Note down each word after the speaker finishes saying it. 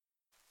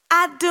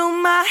I do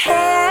my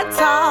hair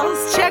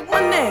toss, check my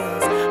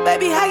nails.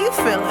 Baby, how you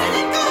feeling?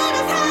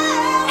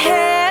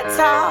 Hair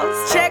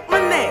toss, check my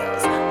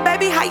nails.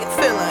 Baby, how you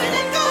feeling?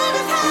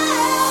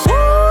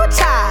 Woo,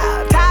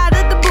 child, tired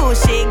of the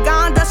bullshit.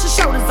 Gone, dust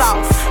your shoulders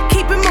off.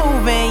 Keep it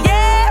moving,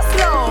 yes,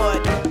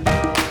 Lord.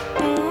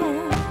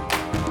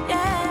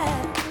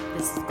 Yeah.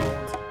 This is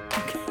gold.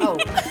 Oh.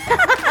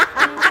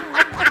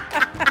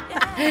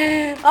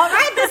 All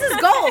right, this is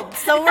gold.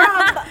 So we're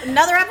on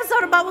another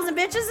episode of Bubbles and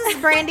Bitches. This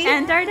is Brandy.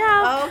 And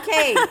Darnell.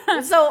 Okay.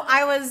 So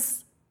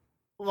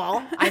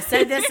I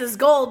said this is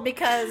gold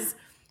because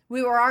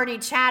we were already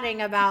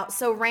chatting about,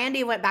 so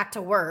Randy went back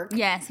to work.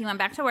 Yes, he went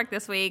back to work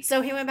this week.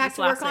 So he went back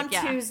to work on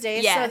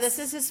Tuesday. Yes. So this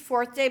is his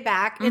 4th day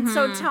back. And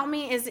so tell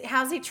me,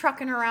 how's he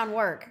trucking around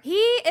work?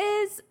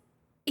 He's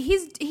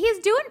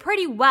doing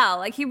pretty well.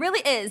 Like, he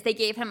really is. They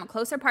gave him a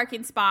closer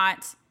parking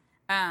spot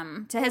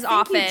to his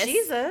office.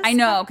 Jesus. I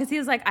know, because he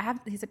was like,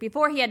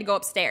 before he had to go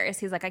upstairs.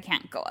 He's like, I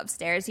can't go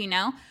upstairs, you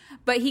know?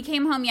 But he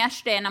came home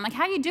yesterday, and I'm like,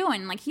 how you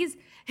doing? Like, he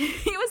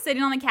was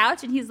sitting on the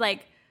couch, and he's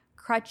like,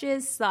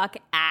 crutches suck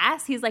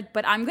ass. He's like,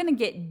 but I'm gonna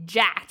get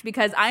jacked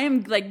because I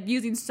am like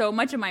using so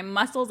much of my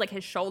muscles. Like,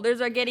 his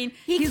shoulders are getting.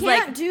 He's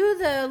can't like, do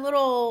the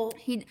little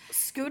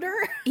scooter.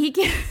 He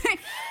can.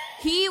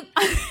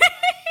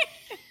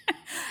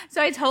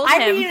 So I told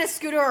him. I need a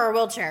scooter or a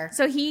wheelchair.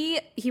 So he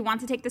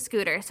wants to take the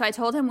scooter. So I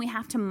told him we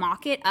have to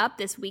mock it up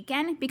this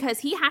weekend because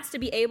he has to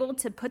be able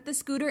to put the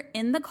scooter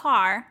in the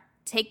car,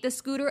 take the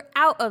scooter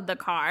out of the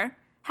car.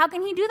 How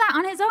can he do that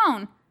on his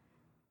own?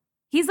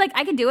 He's like,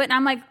 I can do it. And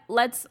I'm like,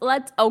 let's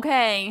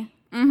okay.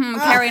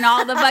 Carrying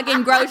all the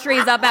fucking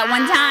groceries up at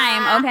one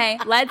time. Okay,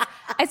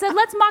 I said,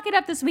 let's mock it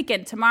up this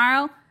weekend.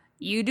 Tomorrow,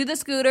 you do the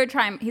scooter.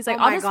 He's like,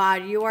 oh my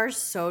God, you are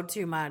so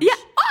too much. Yeah.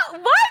 Oh,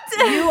 what?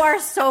 You are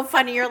so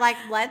funny. You're like,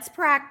 let's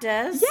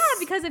practice. Yeah,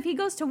 because if he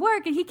goes to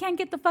work and he can't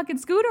get the fucking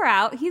scooter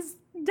out, he's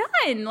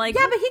done. Like,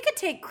 yeah, but he could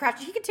take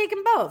crutches. He could take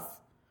them both.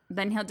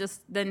 Then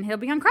he'll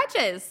be on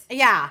crutches.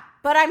 Yeah,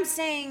 but I'm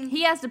saying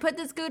he has to put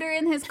the scooter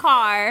in his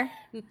car.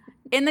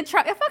 In the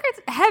truck. That fucker's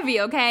heavy,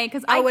 okay?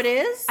 Because it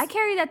is? I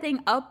carry that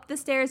thing up the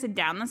stairs and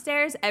down the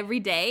stairs every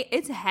day.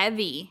 It's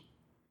heavy.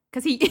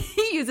 Because he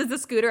uses the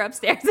scooter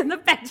upstairs in the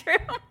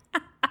bedroom.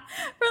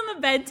 From the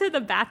bed to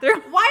the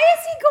bathroom. Why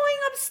is he going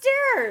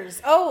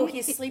upstairs? Oh,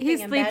 he's sleeping in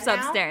bed now? He sleeps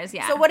upstairs,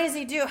 yeah. So what does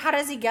he do? How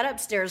does he get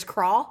upstairs?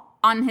 Crawl?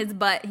 On his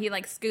butt. He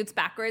like scoots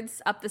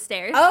backwards up the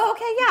stairs. Oh,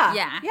 okay,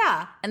 yeah.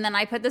 Yeah. And then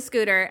I put the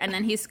scooter and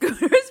then he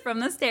scooters from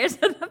the stairs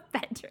to the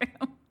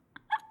bedroom.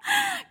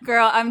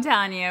 Girl, I'm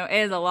telling you,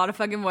 it is a lot of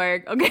fucking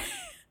work. Okay,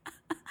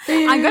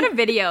 I'm gonna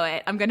video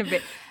it.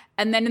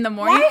 And then in the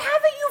morning, why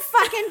haven't you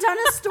fucking done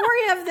a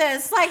story of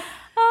this? Like,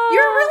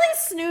 you're really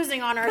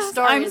snoozing on our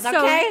stories.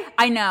 Okay,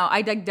 I know.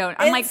 I don't.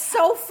 It's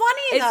so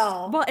funny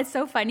though. Well, it's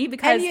so funny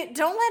because and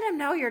don't let him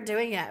know you're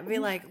doing it. Be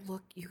like,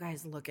 look, you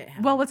guys, look at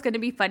him. Well, what's going to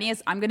be funny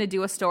is I'm going to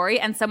do a story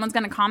and someone's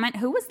going to comment,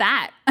 "Who was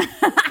that?" They're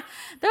like,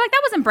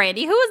 "That wasn't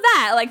Brandy. Who was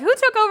that? Like, who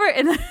took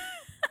over?"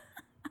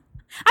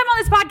 I'm on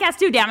this podcast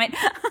too, damn it.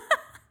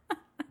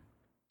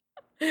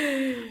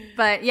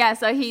 But yeah,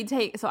 so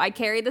I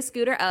carry the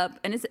scooter up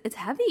and it's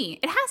heavy.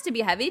 It has to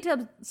be heavy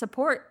to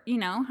support,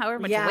 however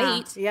much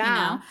weight.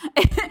 Yeah.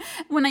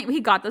 When he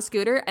got the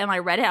scooter and I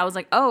read it, I was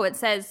like, oh, I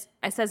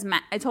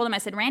told him, I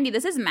said, Randy,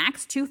 this is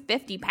max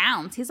 250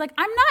 pounds. He's like,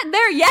 I'm not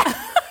there yet.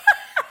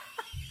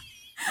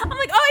 I'm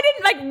like, oh, I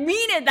didn't like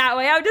mean it that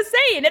way. I'm just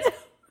saying it.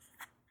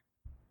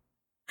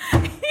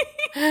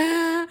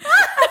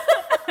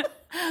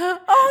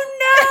 Oh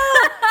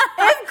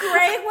no! If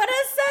Greg would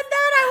have said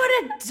that, I would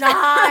have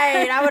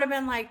died. I would have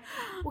been like,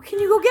 well, can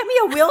you go get me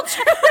a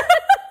wheelchair?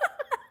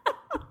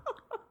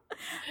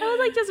 I was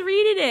like just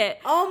reading it.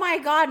 Oh my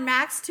God,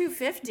 max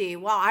 250.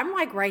 Well, I'm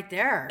like right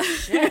there.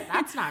 Shit,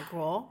 that's not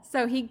cool.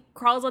 So he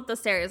crawls up the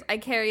stairs. I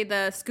carry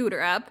the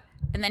scooter up,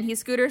 and then he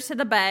scooters to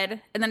the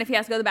bed. And then if he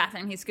has to go to the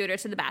bathroom, he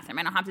scooters to the bathroom.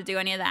 I don't have to do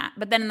any of that.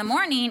 But then in the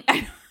morning,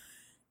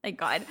 thank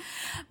God.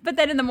 But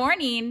then in the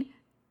morning,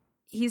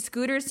 he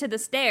scooters to the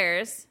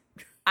stairs.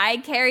 I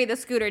carry the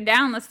scooter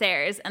down the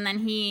stairs, and then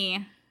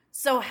he...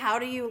 So how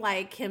do you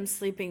like him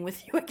sleeping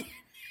with you again?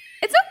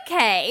 It's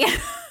okay.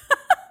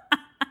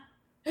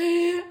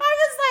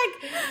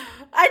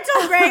 I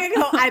told Greg,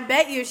 I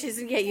bet you she's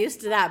going to get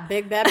used to that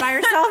big bed by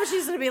herself.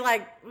 She's going to be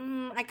like,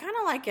 I kind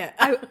of like it.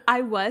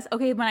 I was.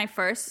 Okay, when I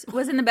first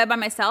was in the bed by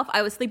myself,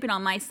 I was sleeping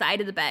on my side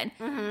of the bed.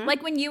 Mm-hmm.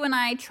 Like when you and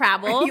I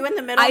travel. Are you in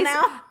the middle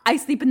now? I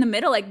sleep in the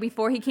middle. Like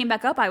before he came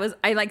back up, I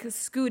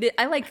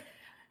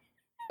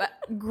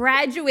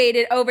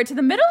graduated over to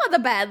the middle of the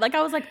bed. Like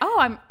I was like,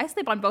 oh, I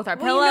sleep on both our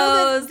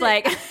pillows.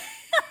 Like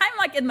I'm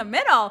like in the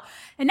middle.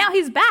 And now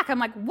he's back. I'm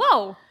like,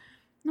 whoa.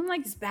 And I'm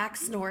like, he's back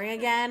snoring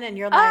again, and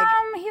you're like,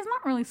 he's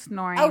not really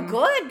snoring. Oh,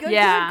 good.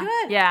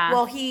 Yeah.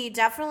 Well, he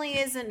definitely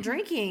isn't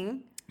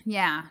drinking.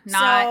 Yeah,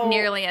 not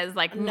nearly as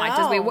much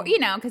as we were,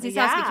 because he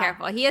still has to be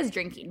careful. He is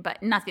drinking,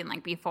 but nothing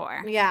like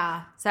before.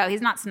 Yeah. So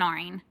he's not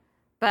snoring,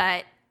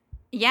 but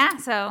yeah,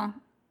 so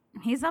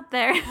he's up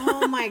there.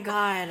 Oh my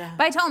God.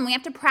 But I told him we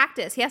have to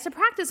practice. He has to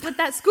practice with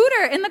that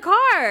scooter in the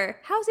car.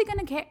 How's he going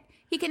to carry?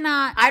 He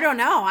cannot. I don't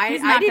know. I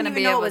He's not didn't gonna even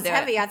be know it able to was do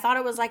heavy. it. I thought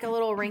it was like a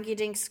little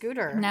rinky-dink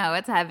scooter. No,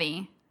 it's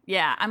heavy.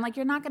 Yeah, I'm like,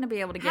 you're not going to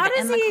be able to get How it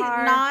in does the he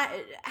car. not?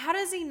 How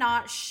does he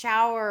not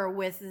shower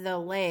with the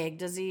leg?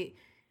 Does he?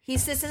 He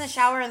sits in the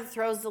shower and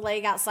throws the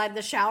leg outside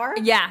the shower.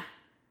 Yeah.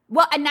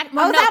 Well, and that,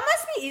 That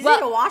must be easy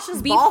to wash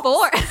his balls.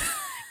 before.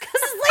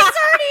 Because his legs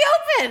are already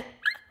open.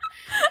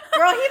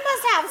 Girl, he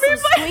must have some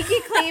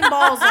squeaky clean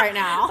balls right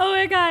now. Oh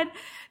my God.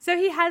 So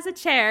he has a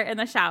chair in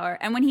the shower.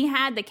 And when he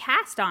had the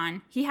cast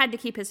on, he had to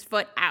keep his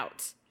foot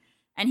out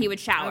and he would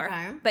shower.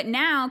 Okay. But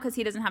now, because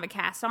he doesn't have a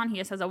cast on, he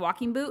just has a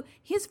walking boot,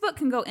 his foot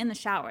can go in the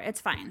shower. It's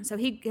fine. So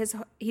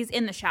he's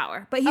in the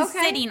shower, but he's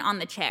sitting on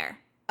the chair.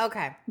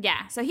 Okay.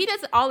 Yeah. So he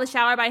does all the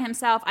shower by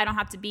himself. I don't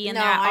have to be in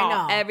there at I all.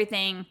 know.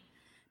 Everything.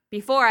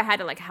 Before I had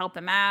to like help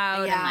him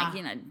out Yeah.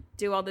 and like,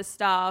 do all this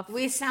stuff.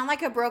 We sound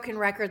like a broken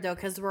record though,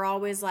 because we're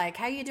always like,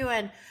 "How you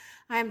doing?"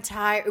 I'm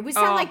tired. We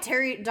sound like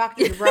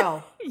Dr.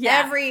 DeBro.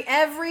 Yeah.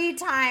 Every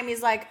time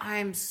he's like,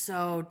 "I'm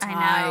so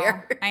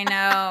tired." I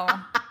know.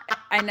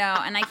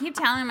 And I keep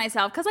telling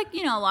myself, because like,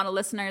 a lot of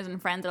listeners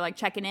and friends are like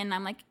checking in. And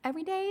I'm like,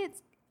 every day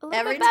it's a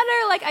little bit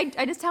better. Like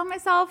I just tell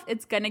myself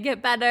it's going to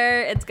get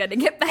better. It's going to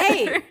get better.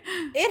 Hey,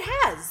 it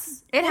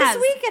has. This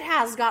week it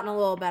has gotten a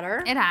little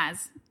better. It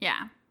has.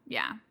 Yeah.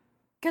 Yeah.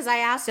 Because I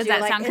asked Does you,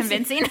 that like, sound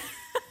convincing?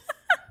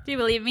 Do you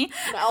believe me?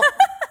 No.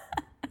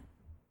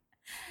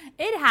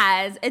 It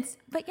has.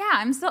 But yeah,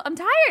 I'm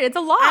tired. It's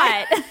a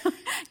lot.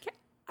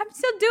 I'm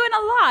still doing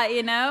a lot,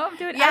 I'm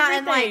doing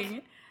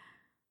everything.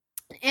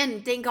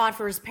 And thank God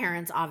for his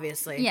parents,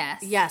 obviously.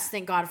 Yes. Yes,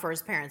 thank God for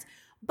his parents.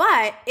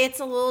 But it's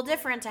a little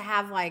different to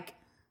have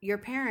your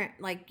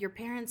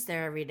parents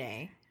there every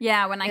day.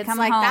 Yeah, when I It's come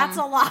like, home. that's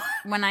a lot.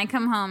 When I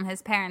come home,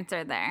 his parents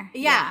are there.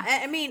 Yeah.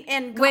 I mean,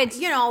 and Which,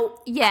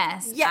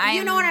 yes. Yeah,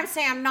 you know what I'm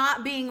saying? I'm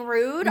not being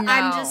rude. No.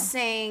 I'm just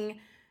saying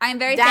I'm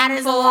very that thankful.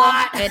 is a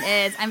lot. It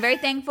is. I'm very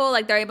thankful.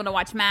 Like they're able to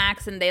watch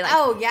Max and they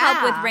help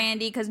with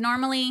Randy, because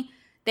normally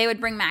they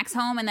would bring Max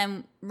home and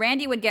then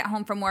Randy would get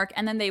home from work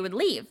and then they would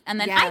leave and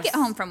then I get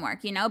home from work,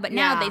 But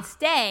now they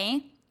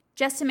stay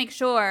just to make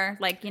sure,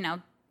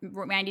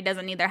 Randy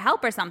doesn't need their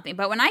help or something.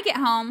 But when I get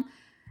home,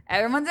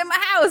 everyone's in my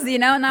house,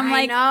 and I'm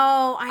like,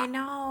 I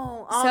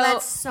know. Oh,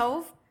 that's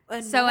so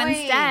annoying. So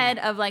instead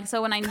of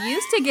so when I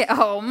used to get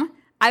home,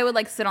 I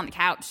would sit on the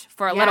couch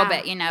for a little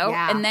bit,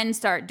 and then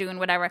start doing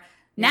whatever.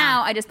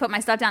 Now I just put my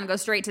stuff down and go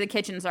straight to the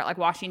kitchen and start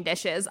washing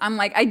dishes. I'm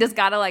like, I just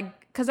gotta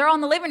because they're all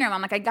in the living room.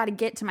 I'm like, I gotta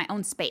get to my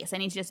own space. I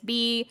need to just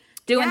be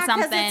doing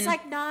something.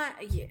 It's not.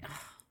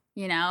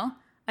 Yeah.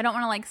 I don't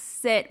want to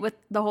sit with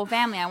the whole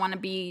family. I want to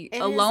be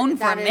alone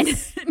for a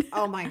minute.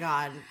 Oh my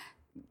God.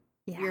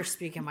 Yeah. You're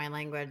speaking my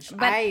language.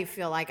 But I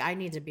feel like I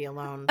need to be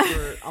alone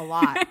for a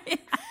lot.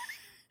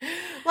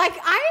 I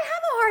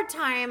have a hard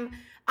time.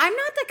 I'm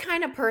not the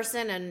kind of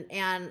person,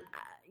 and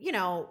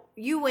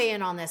you weigh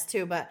in on this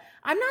too, but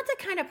I'm not the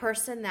kind of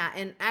person that,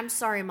 and I'm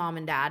sorry, Mom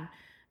and Dad,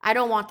 I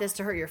don't want this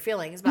to hurt your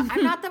feelings, but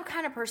I'm not the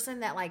kind of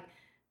person that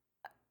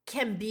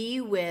can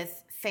be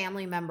with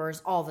family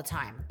members all the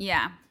time.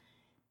 Yeah.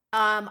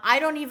 I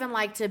don't even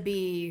like to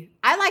be.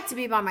 I like to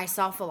be by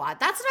myself a lot.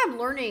 That's what I'm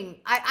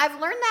learning. I've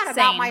learned that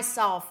about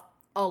myself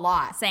a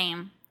lot.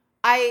 Same.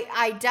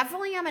 I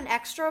definitely am an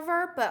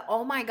extrovert, but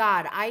oh my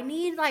God, I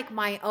need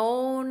my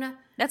own.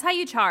 That's how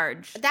you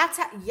charge.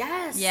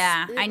 Yes.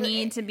 Yeah, I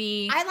need to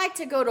be. I like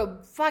to go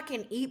to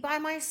fucking eat by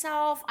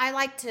myself. I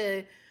like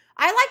to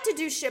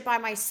do shit by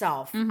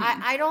myself. Mm-hmm.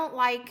 I don't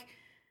like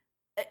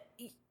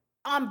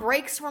on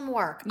breaks from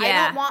work. Yeah.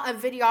 I don't want a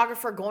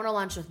videographer going to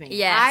lunch with me.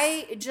 Yes.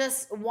 I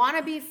just want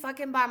to be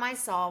fucking by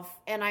myself,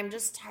 and I'm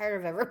just tired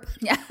of everybody.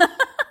 Yeah.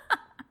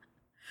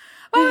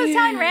 Well, I was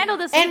telling Randall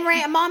this week.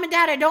 And Mom and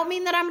Dad, I don't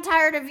mean that I'm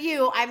tired of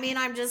you. I mean,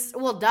 I'm just,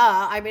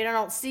 duh. I mean, I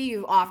don't see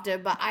you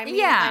often, but I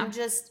mean, I'm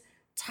just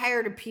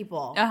tired of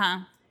people. Uh-huh.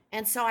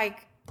 And so I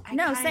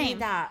same. need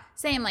that.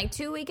 Same.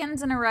 2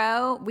 weekends in a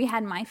row, we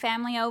had my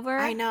family over.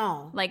 I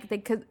know.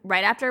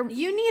 Right after.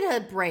 You need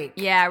a break.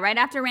 Yeah, right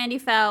after Randy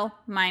fell,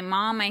 my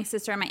mom, my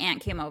sister, and my aunt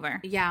came over.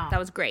 Yeah. That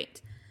was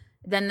great.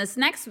 Then this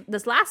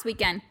last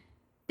weekend,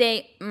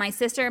 my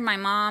sister, my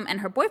mom, and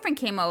her boyfriend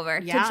came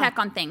over to check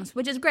on things,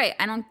 which is great.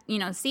 I don't,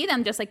 see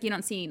them just like you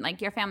don't see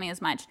your family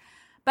as much.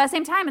 But at the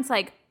same time, it's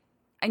I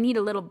need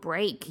a little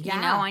break.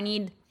 Yeah.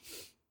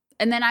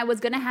 And then I was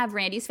going to have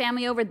Randy's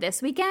family over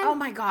this weekend. Oh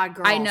my God,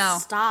 girl. I know.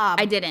 Stop.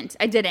 I didn't.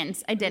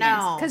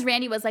 No. Because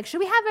Randy was like, should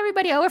we have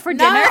everybody over for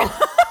dinner?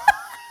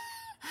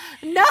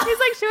 No. He's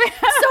like, should we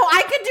have? So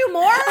I could do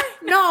more?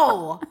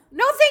 No,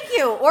 thank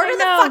you. Order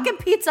the fucking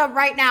pizza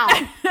right now.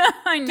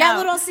 I know. Get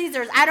Little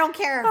Caesars. I don't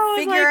care.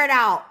 Figure it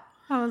out.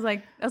 I was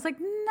like,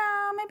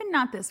 no, maybe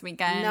not this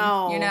weekend.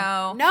 No.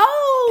 No.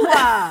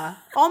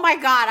 Oh my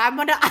God. I'm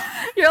going to.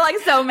 You're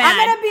so mad.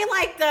 I'm going to be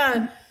like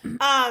the,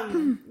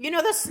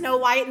 the Snow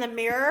White in the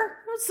mirror.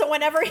 So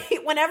whenever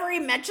he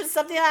mentions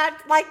something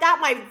like that,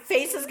 my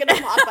face is going to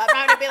pop up.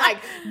 I'm going to be like,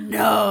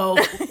 no.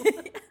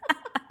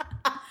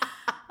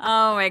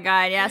 Oh my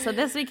God. Yeah. So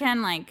this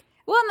weekend, and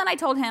then I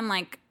told him,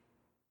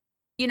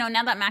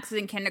 now that Max is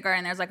in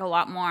kindergarten, there's like a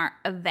lot more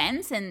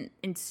events and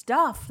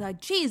stuff.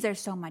 Like, geez, there's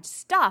so much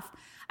stuff.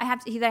 They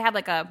have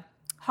like a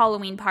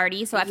Halloween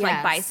party, so I have to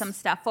like buy some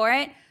stuff for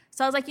it.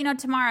 So I was like,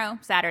 tomorrow,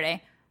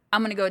 Saturday,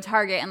 I'm gonna go to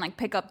Target and like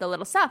pick up the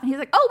little stuff. And he's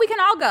like, oh, we can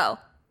all go.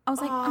 I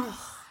was like,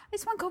 oh, I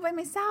just want to go by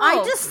myself.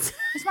 I just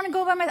want to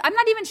go by myself. I'm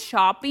not even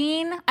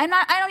shopping. I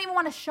don't even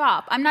want to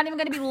shop. I'm not even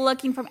going to be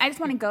looking for. I just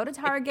want to go to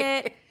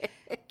Target,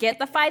 get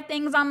the 5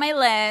 things on my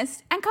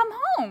list, and come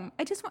home.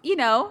 I just want, I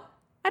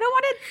don't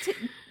want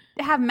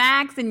to have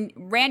Max and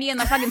Randy in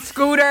the fucking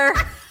scooter.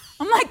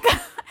 I'm like, I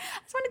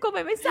just want to go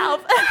by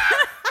myself.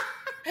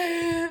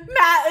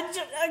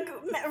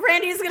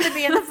 Randy's gonna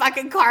be in the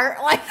fucking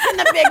cart, like in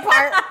the big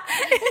part.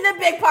 In the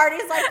big part,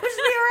 he's like, push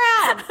me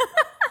around.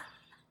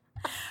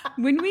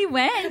 When we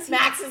went,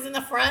 Max is in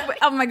the front.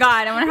 Oh my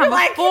god, I'm gonna have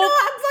like, full.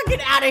 I'm fucking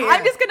out of here.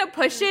 I'm just gonna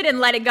push it and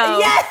let it go.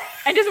 Yes.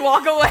 And just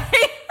walk away.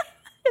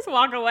 Just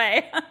walk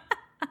away.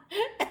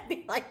 And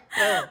be like,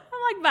 boom.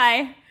 I'm like,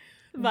 bye.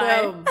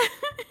 Boom.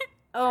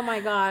 Oh my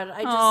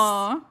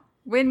god,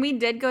 when we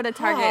did go to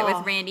Target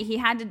with Randy, he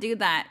had to do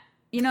that.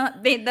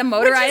 The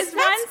motorized ones.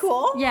 That's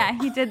cool. Yeah,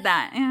 he did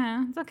that.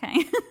 Yeah, it's okay.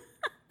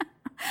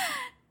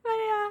 But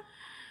yeah,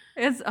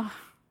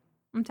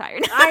 I'm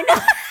tired. I know.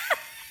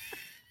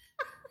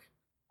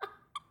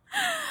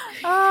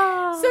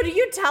 So do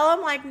you tell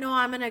him like, no,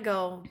 I'm gonna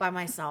go by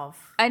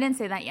myself? I didn't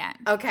say that yet.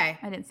 Okay,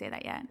 I didn't say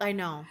that yet. I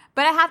know,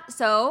 but I have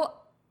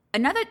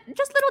another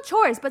just little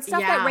chores, but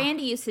stuff that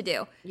Randy used to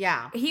do.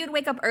 Yeah, he would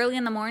wake up early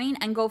in the morning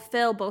and go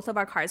fill both of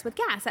our cars with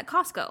gas at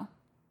Costco.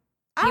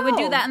 He would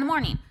do that in the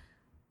morning.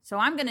 So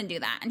I'm going to do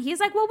that. And he's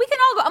like, well, we can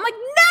all go. I'm like,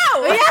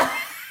 no. Yeah.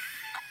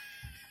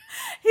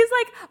 He's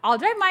like, I'll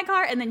drive my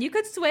car and then you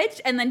could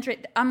switch. And then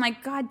I'm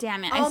like, God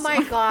damn it. Oh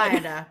my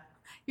God.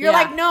 You're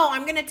like, no,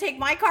 I'm going to take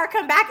my car,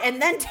 come back,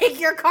 and then take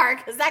your car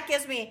because that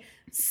gives me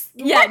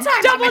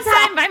double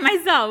time by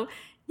myself.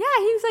 Yeah,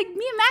 he was like,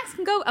 me and Max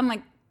can go. I'm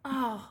like,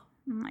 oh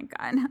my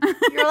God.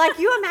 You're like,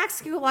 you and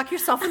Max can go lock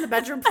yourself in the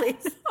bedroom,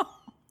 please.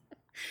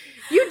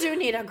 You do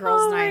need a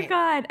girls' night. Oh my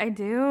God, I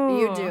do.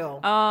 You do.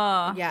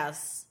 Oh.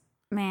 Yes.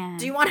 Man.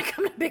 Do you want to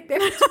come to Big Bear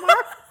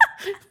tomorrow?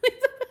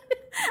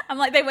 I'm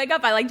like, they wake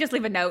up, I like just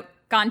leave a note.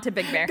 Gone to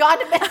Big Bear. Gone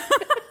to Big Bear.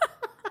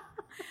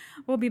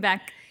 We'll be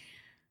back.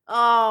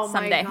 Oh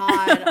someday. My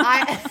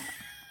God.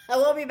 I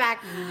will be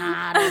back.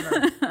 Not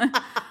ever.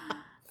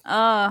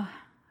 Oh,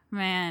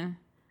 man.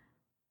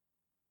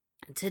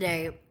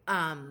 Today,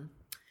 I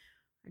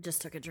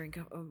just took a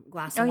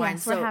glass of wine.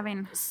 Yes, we're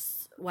having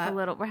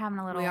what? We're having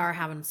a little. We are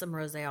having some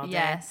rosé all day.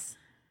 Yes.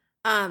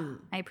 I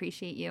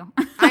appreciate you.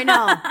 I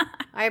know.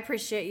 I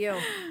appreciate you.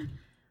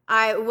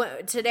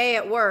 Today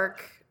at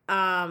work,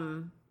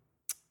 I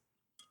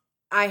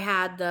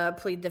had the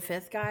plead the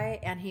fifth guy,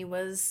 and he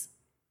was,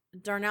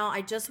 Darnell,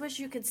 I just wish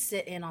you could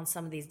sit in on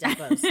some of these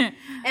depots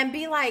and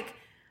be like,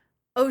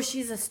 oh,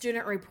 she's a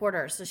student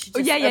reporter, so she's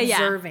just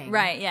observing. Yeah.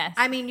 Right, yes.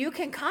 I mean, you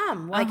can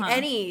come, like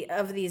any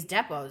of these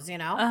depots,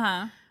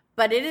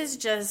 But it is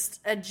just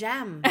a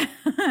gem,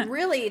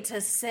 really,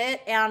 to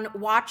sit and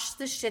watch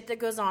the shit that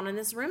goes on in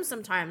this room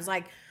sometimes.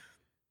 Like,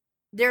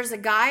 there's a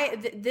guy,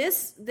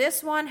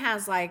 this one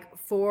has like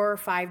 4 or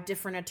 5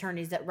 different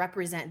attorneys that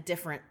represent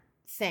different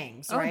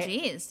things, right? Oh,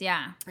 geez,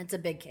 yeah. It's a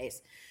big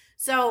case.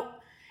 So,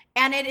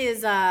 and it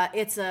is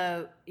it's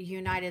a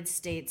United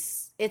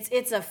States,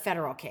 it's a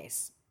federal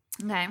case.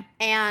 Okay.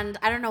 And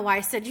I don't know why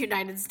I said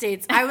United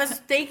States. I was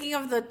thinking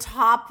of the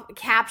top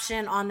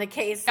caption on the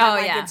case.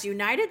 It's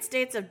United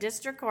States of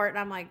District Court. And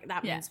I'm like,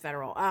 that means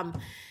federal.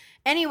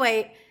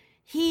 Anyway,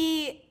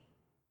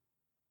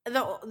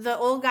 the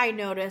old guy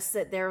noticed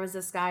that there was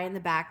this guy in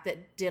the back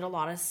that did a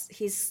lot of,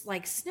 he's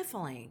like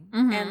sniffling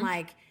and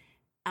like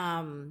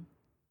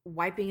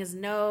wiping his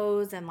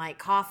nose and like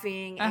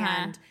coughing.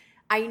 And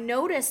I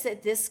noticed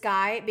that this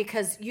guy,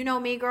 because you know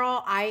me,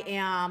 girl, I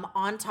am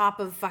on top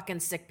of fucking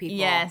sick people.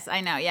 Yes,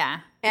 I know, yeah.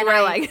 And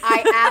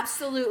I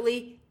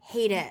absolutely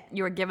hate it.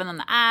 You were giving them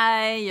the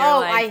eye.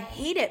 I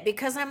hate it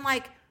because I'm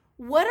like,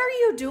 what are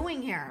you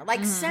doing here?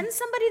 Like, send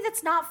somebody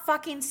that's not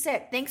fucking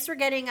sick. Thanks for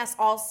getting us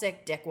all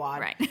sick, dickwad.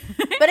 Right.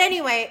 But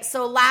anyway,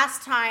 so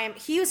last time,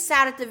 he was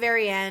sat at the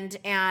very end,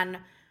 and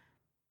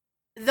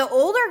the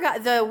older guy,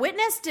 the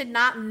witness did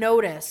not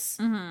notice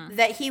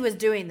that he was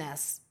doing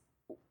this.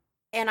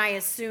 And I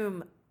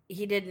assume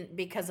he didn't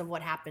because of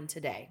what happened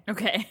today.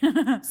 Okay.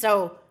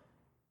 So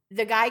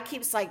the guy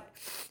keeps like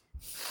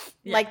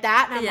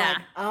that. And I'm like,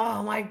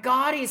 oh my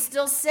God, he's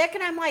still sick.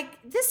 And I'm like,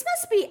 this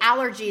must be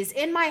allergies.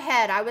 In my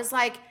head, I was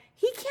like,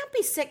 he can't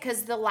be sick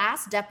because the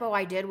last depot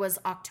I did was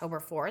October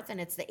 4th and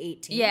it's the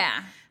 18th.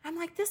 Yeah. I'm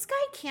like, this guy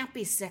can't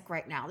be sick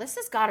right now. This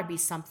has got to be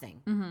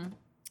something.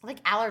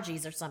 Like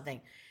allergies or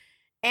something.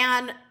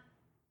 And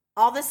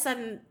all of a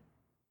sudden,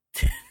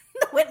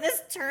 the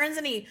witness turns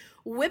and he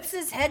whips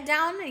his head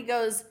down and he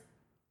goes,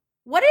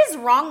 what is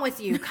wrong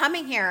with you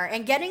coming here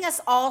and getting us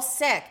all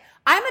sick?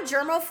 I'm a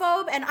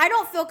germaphobe and I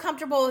don't feel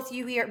comfortable with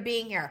you here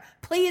being here.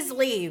 Please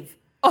leave.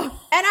 Oh.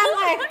 And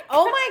I'm like,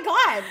 oh my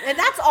God. And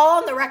that's all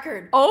on the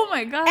record. Oh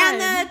my God. And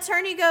the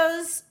attorney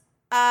goes,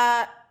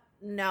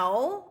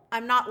 no.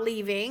 I'm not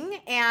leaving,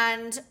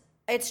 and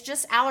it's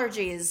just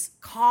allergies.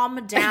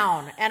 Calm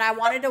down. And I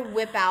wanted to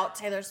whip out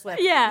Taylor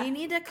Swift. Yeah. You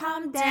need to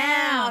calm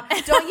down.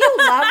 Don't you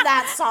love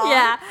that song?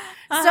 Yeah.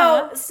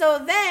 Uh-huh.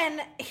 So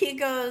then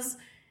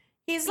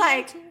he's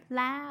like, too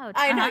loud.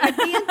 I know, you're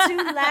being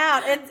too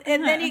loud.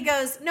 And then he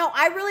goes, no,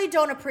 I really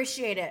don't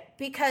appreciate it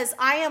because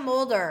I am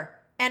older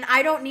and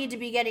I don't need to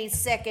be getting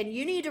sick and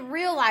you need to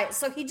realize.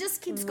 So he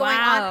just keeps going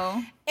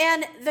on.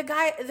 And the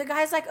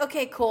guy's like,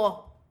 okay,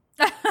 cool.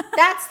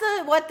 That's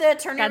what the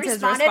attorney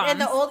responded. And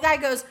the old guy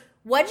goes,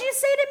 what'd you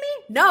say to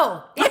me?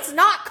 No, it's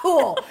not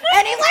cool.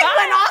 And he like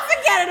went off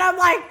again. And I'm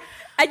like,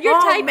 and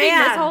you're typing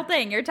this whole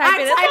thing. You're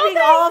typing this whole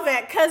thing. all of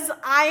it because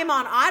I am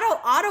on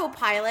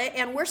autopilot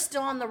and we're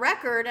still on the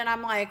record. And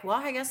I'm like, well,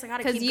 I guess I got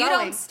to keep going. Because you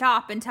don't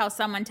stop until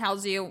someone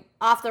tells you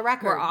off the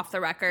record. We're off the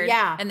record.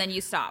 Yeah. And then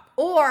you stop.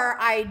 Or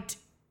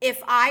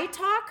if I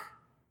talk,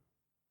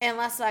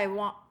 unless I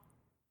want,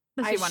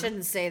 I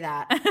shouldn't say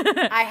that.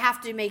 I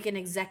have to make an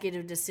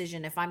executive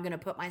decision if I'm going to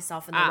put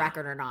myself in the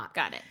record or not.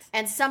 Got it.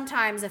 And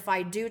sometimes if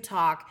I do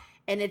talk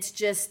and it's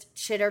just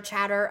chitter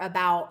chatter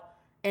about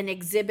an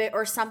exhibit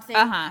or something,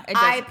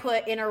 I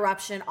put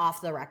interruption off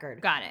the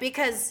record. Got it.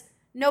 Because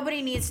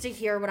nobody needs to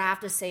hear what I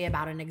have to say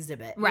about an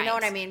exhibit. Right. You know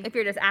what I mean? If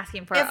you're just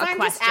asking for a question.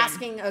 If I'm just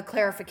asking a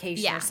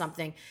clarification or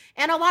something.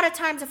 And a lot of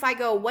times if I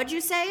go, what'd you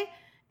say?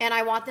 And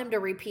I want them to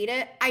repeat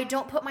it, I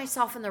don't put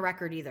myself in the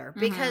record either.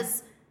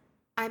 Because,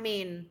 I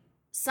mean,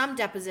 some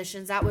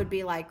depositions, that would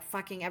be like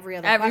fucking every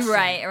other question.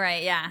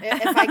 Right, yeah.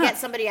 If I get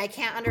somebody I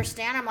can't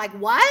understand, I'm like,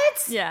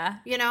 what? Yeah.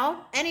 You know?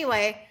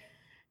 Anyway,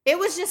 it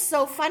was just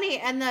so funny.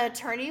 And the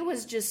attorney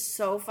was just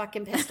so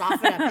fucking pissed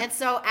off at him. And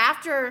so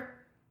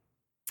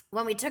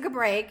when we took a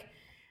break,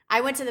 I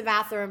went to the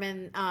bathroom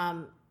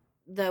and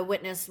the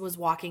witness was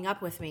walking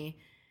up with me.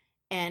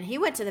 And he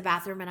went to the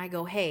bathroom and I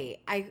go,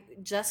 hey,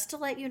 just to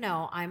let you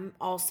know, I'm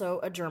also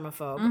a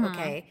germaphobe,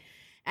 okay?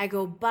 I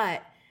go,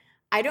 but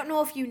I don't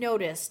know if you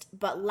noticed,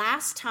 but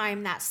last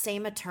time that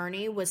same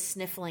attorney was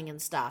sniffling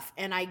and stuff,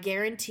 and I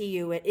guarantee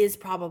you it is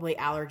probably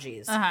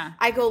allergies.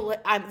 I go,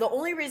 the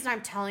only reason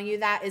I'm telling you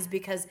that is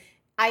because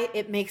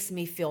it makes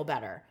me feel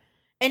better.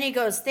 And he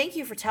goes, thank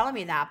you for telling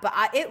me that, but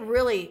it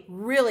really,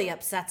 really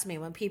upsets me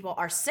when people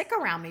are sick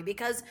around me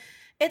because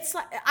it's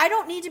like I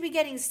don't need to be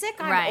getting sick.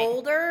 I'm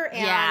older,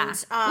 and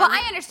well,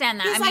 I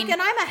understand that. He's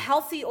and I'm a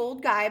healthy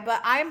old guy,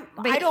 but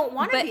I don't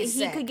want to be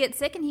sick. But he could get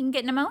sick and he can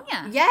get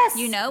pneumonia. Yes,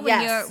 you know,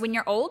 when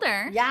you're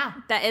older,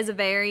 that is a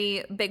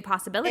very big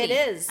possibility.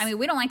 It is. I mean,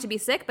 we don't like to be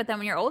sick, but then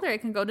when you're older,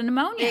 it can go to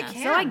pneumonia. It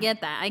can. So I get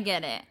that. I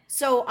get it.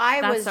 So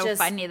That's so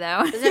funny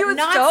though. He was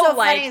not so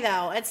funny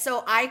though. And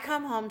so I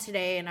come home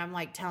today and I'm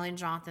like telling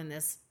Jonathan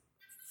this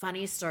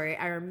funny story.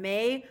 I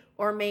may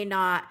or may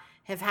not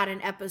have had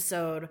an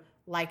episode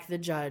like the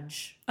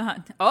judge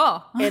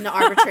in the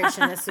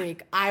arbitration this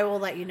week. I will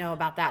let you know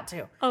about that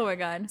too. Oh my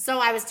God. So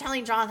I was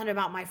telling Jonathan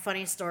about my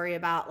funny story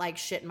about like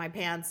shit in my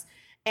pants,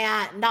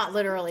 and not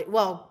literally,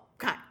 well,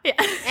 kind of.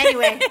 Yeah.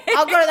 Anyway,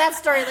 I'll go to that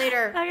story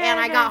later.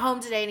 I got home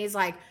today and he's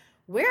like,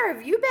 where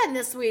have you been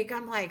this week?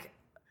 I'm like,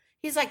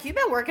 he's like, you've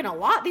been working a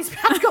lot these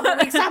past couple of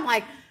weeks. I'm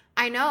like,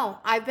 I know.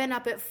 I've been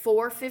up at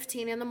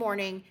 4:15 in the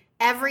morning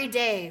every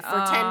day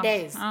for 10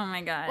 days. Oh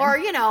my God. Or,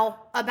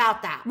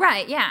 about that.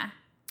 Right. Yeah.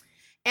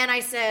 And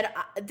I said,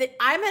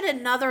 I'm at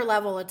another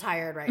level of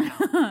tired right now.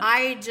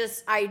 I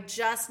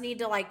just need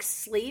to like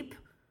sleep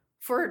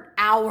for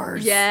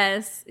hours.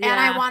 Yes. And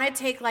I want to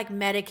take like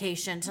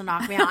medication to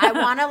knock me out. I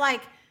want to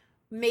like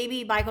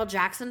maybe Michael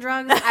Jackson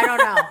drugs. I don't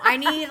know. I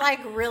need like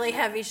really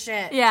heavy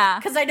shit. Yeah.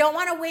 Because I don't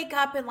want to wake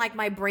up and like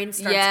my brain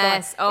starts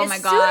going. Oh my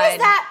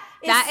God.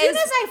 As soon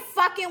as I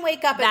fucking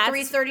wake up at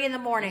 3:30 in the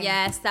morning.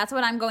 Yes, that's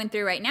what I'm going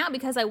through right now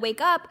because I wake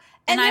up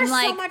and I'm there's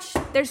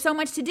like, there's so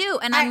much to do.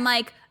 And I'm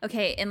like,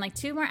 okay, in like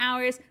 2 more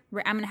hours,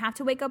 I'm going to have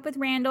to wake up with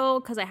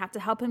Randall because I have to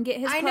help him get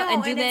his clothes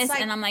and do this.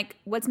 Like, and I'm like,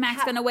 what's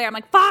Max going to wear? I'm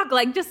like, fuck,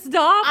 like just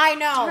stop. I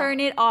know. Turn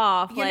it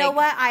off. You know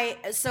what? I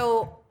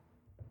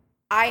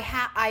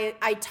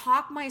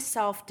talk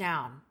myself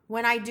down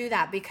when I do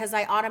that because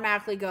I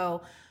automatically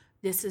go,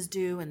 this is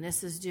due and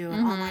this is due.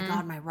 And oh my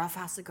God, my rough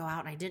has to go out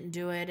and I didn't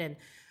do it. And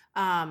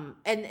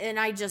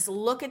I just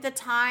look at the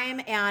time,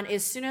 and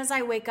as soon as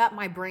I wake up,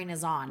 my brain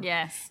is on.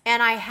 Yes.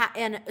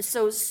 And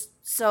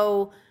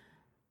so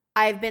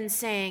I've been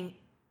saying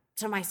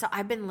to myself,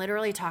 I've been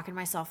literally talking to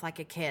myself like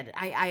a kid.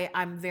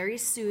 I'm very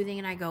soothing,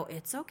 and I go,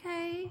 it's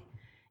okay.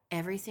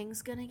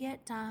 Everything's gonna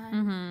get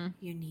done.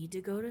 You need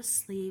to go to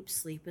sleep.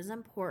 Sleep is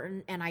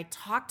important. And I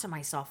talk to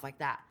myself like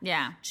that.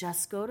 Yeah.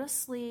 Just go to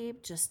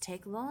sleep. Just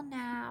take little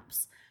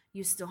naps.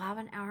 You still have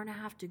an hour and a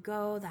half to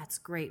go. That's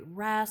great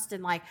rest.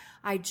 And like,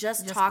 I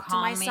just talk to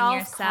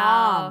myself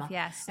calm.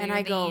 Yes. And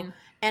I go,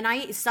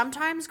 And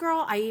sometimes,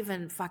 girl, I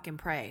even fucking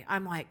pray.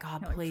 I'm like,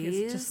 God,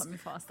 please just let me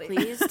fall asleep.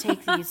 Please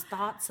take these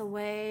thoughts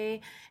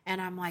away. And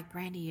I'm like,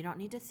 Brandy, you don't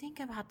need to think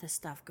about this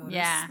stuff. Go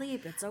to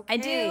sleep. It's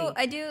okay.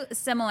 I do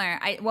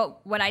similar.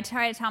 What I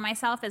try to tell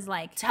myself is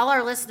like, tell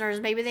our listeners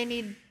maybe they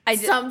need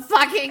some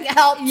fucking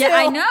help too. Yeah,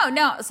 I know.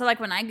 No. So like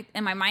when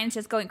and my mind's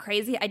just going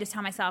crazy, I just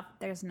tell myself,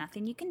 there's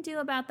nothing you can do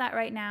about that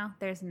right now.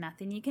 There's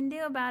nothing you can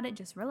do about it.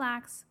 Just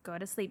relax. Go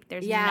to sleep.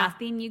 There's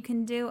nothing you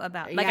can do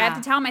about it. Like I have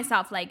to tell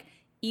myself, like,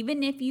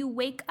 even if you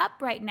wake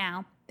up right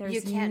now,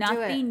 there's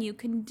nothing you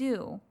can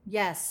do.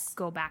 Yes.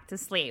 Go back to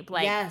sleep.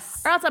 Like,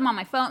 yes. Or else I'm on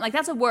my phone. Like,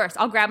 that's the worst.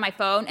 I'll grab my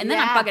phone and then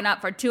I'm fucking up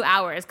for 2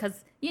 hours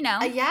because, you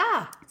know.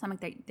 Yeah. So I'm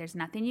like, there's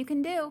nothing you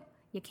can do.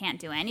 You can't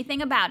do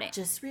anything about it.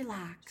 Just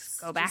relax.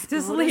 Go back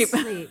to sleep.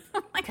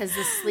 Because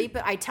the sleep,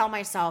 I tell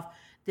myself,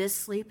 this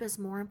sleep is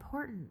more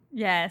important.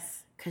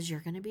 Yes. Because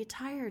you're going to be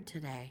tired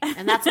today.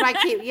 And that's what I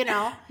keep, you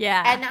know.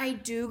 Yeah. And I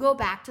do go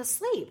back to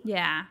sleep.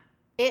 Yeah.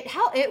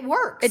 It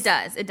works. It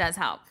does. It does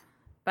help.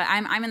 But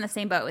I'm in the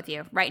same boat with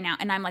you right now.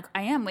 And I'm like,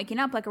 I am waking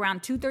up like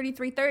around 2:30,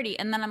 3:30.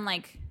 And then I'm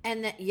like.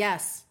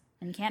 Yes.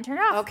 And you can't turn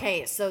it off.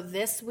 Okay. So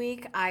this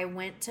week I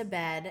went to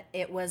bed.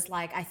 It was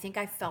like, I think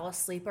I fell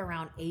asleep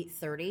around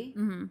 8:30.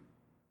 Mm-hmm.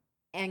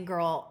 And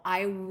girl,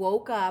 I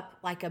woke up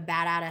like a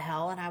bat out of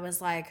hell. And I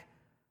was like,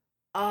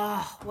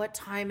 oh, what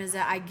time is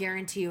it? I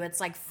guarantee you it's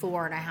like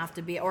 4 and I have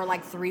to be, or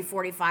like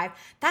 3:45.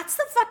 That's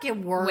the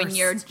fucking worst. When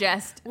you're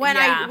just. When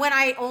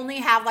I only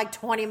have like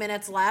 20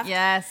 minutes left.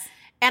 Yes.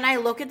 And I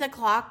look at the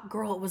clock,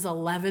 girl, it was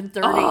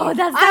 11:30. Oh,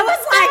 that's I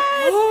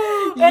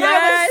was like, and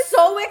I was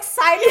so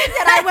excited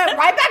that I went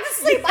right back to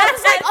sleep. I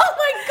was like, oh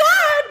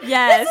my God,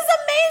 yes. this is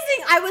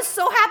amazing. I was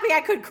so happy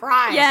I could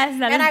cry. Yes,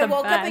 that and is I the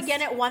woke best. up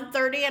again at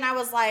 1:30 and I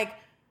was like,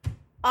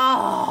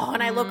 oh,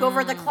 and I look over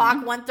at the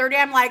clock, 1:30,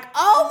 I'm like,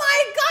 oh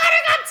my God, I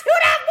got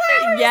 2.5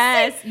 more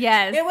hours.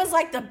 Yes. It was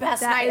like the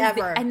best night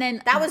ever. And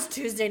then that was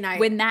Tuesday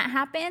night. When that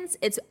happens,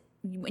 it's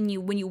when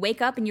you wake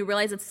up and you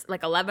realize it's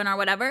like 11 or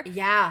whatever.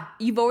 Yeah.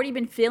 You've already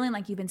been feeling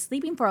like you've been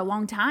sleeping for a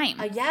long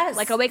time. Yes.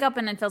 Like I wake up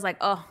and it feels like,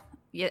 oh,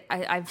 yeah,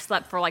 I've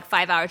slept for like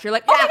 5 hours. You're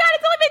like, oh my God,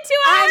 it's only been 2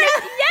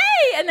 hours.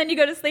 Yay. And then you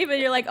go to sleep and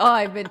you're like, oh,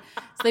 I've been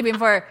sleeping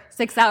for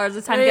 6 hours.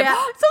 It's time to get,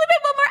 it's only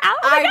been 1 more hour.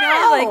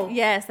 I know. Like,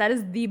 yes, that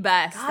is the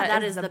best. God,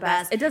 that is the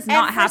best. It does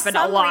not happen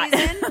a lot.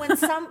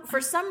 For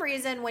some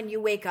reason, when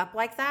you wake up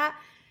like that,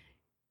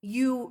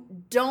 you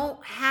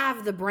don't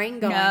have the brain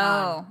going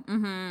on.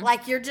 Mm-hmm.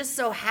 Like you're just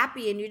so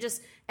happy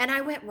and I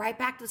went right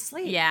back to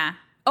sleep. Yeah.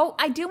 Oh,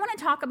 I do want to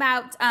talk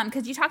about,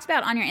 because you talked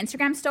about on your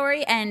Instagram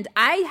story, and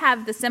I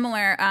have the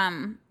similar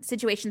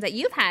situations that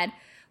you've had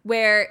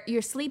where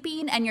you're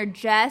sleeping and you're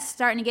just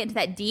starting to get into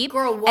that deep.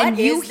 Girl, what and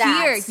is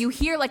that? You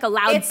hear like a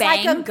loud it's bang.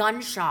 It's like a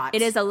gunshot.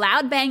 It is a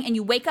loud bang, and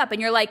you wake up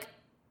and you're like,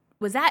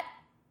 was that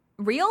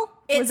real?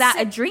 Was that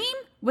a dream?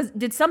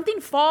 Did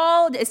something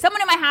fall? Is someone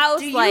in my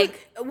house?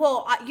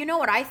 You know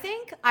what I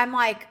think? I'm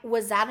like,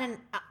 was that an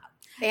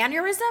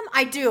aneurysm?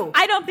 I do.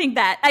 I don't think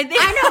that. I know.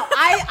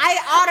 I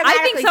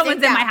automatically think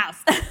someone's in my house.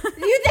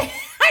 You think?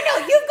 I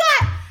know.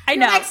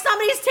 You're like,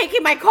 somebody's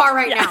taking my car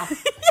right now.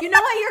 You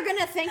know what you're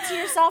gonna think to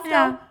yourself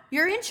though?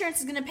 Your insurance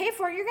is gonna pay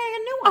for it. You're gonna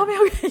get a new one.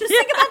 Okay. Just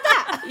think about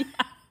that.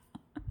 Yeah.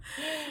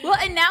 Well,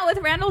 and now with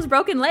Randall's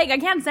broken leg, I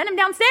can't send him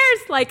downstairs.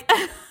 Like.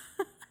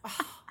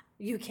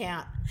 You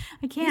can't.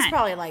 I can't. He's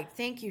probably like,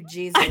 thank you,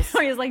 Jesus.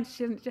 He's like,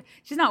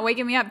 she's not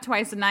waking me up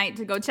twice a night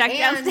to go check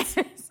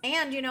downstairs.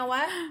 And you know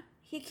what?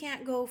 He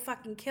can't go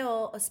fucking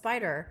kill a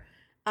spider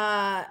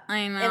I know.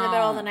 In the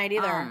middle of the night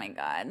either. Oh my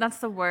God. That's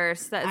the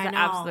worst. That is the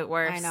absolute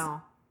worst. I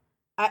know.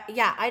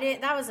 I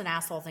didn't. That was an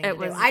asshole thing to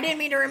do. I didn't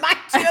mean to remind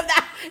you of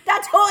that.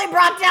 That totally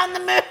brought down the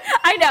mood.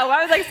 I know.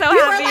 I was like so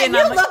happy. And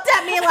you looked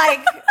at me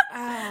like,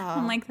 oh.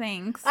 I'm like,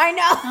 thanks. I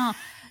know. Oh.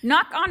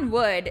 Knock on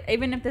wood,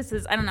 even if this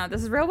is, I don't know,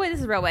 this is real wood,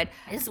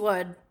 It's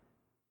wood.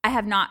 I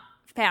have not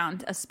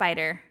found a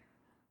spider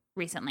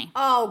recently.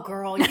 Oh,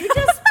 girl, you just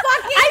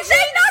fucking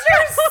jinxed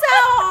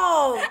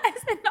yourself. I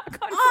said knock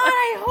on wood.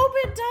 I hope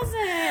it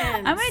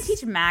doesn't. I'm going to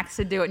teach Max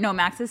to do it. No,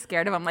 Max is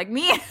scared of him like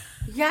me.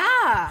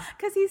 Yeah.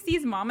 Because he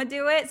sees Mama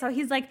do it. So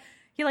he's like,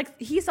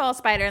 he saw a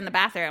spider in the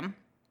bathroom.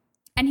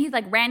 And he's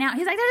like, ran out.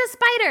 He's like, there's a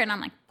spider. And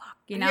I'm like, fuck,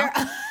 you know?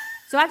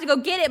 So I have to go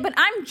get it, but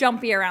I'm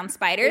jumpy around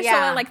spiders. Yeah. So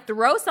I like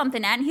throw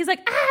something at it, and he's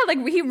like, like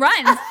he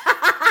runs.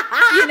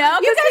 You know?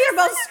 You guys are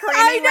both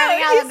screaming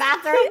running out of the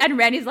bathroom. And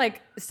Randy's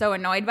like so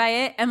annoyed by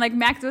it. And like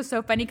Max was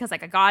so funny because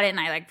like I got it and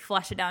I like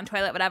flushed it down the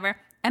toilet, whatever.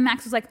 And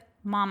Max was like,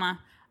 Mama,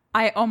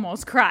 I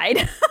almost cried.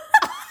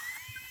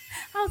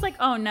 I was like,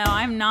 oh no,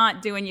 I'm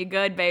not doing you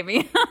good,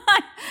 baby.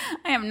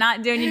 I am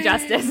not doing you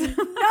justice. No, you're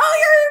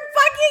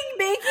fucking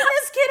making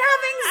this kid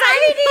have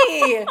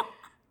anxiety.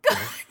 God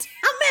damn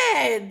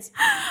it.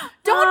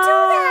 Don't do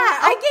that.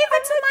 I gave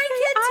it to my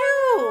kid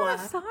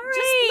too. Sorry.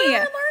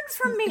 Just learns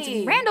from me.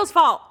 It's Randall's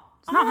fault.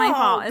 It's not my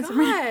fault. It's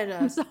God.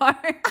 I'm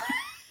sorry.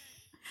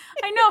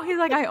 I know. He's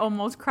like, I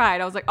almost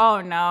cried. I was like, oh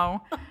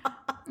no.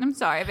 I'm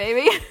sorry,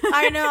 baby.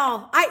 I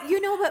know.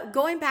 But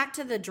going back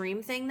to the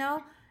dream thing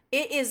though,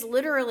 it is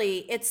literally,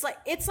 it's like,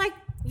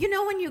 you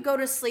know, when you go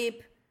to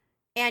sleep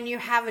and you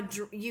have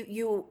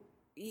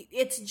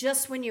it's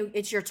just when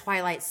it's your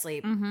twilight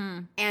sleep,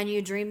 and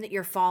you dream that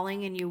you're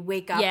falling and you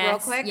wake up real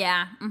quick.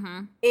 Yeah.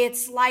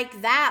 It's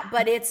like that,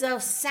 but it's a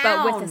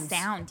sound. But with a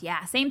sound,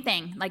 yeah. Same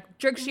thing. Like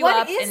jerks you What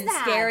up is and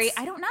that? scary.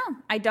 I don't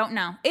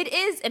know.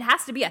 It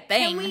has to be a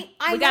thing. we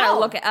We gotta know.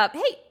 look it up.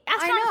 Hey,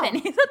 ask I know. Jonathan.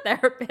 He's a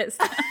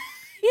therapist.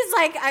 He's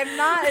like, I'm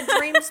not a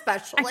dream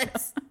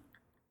specialist.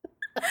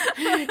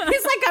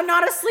 He's like, I'm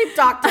not a sleep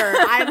doctor.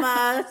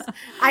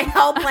 I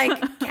help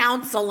like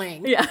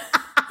counseling. Yeah.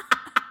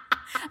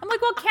 I'm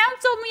like, well,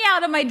 counsel me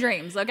out of my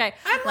dreams, okay?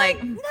 I'm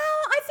like, no,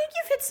 I think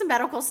you've hit some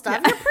medical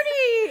stuff. You're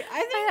pretty.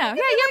 I think I know.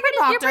 you Yeah, could be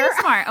like a you're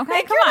pretty smart. Okay,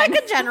 like, come you're on.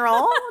 like a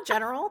general.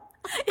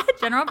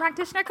 General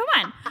practitioner, come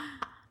on.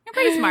 You're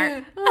pretty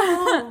smart.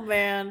 Oh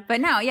man.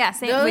 But no, yeah,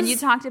 same. When you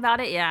talked about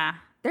it, yeah,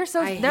 they're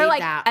hate like,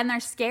 that. and they're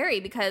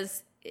scary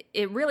because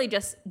it really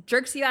just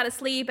jerks you out of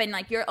sleep, and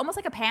like you're almost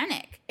like a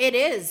panic It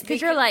is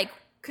because you're like,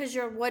 because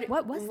you're what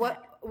was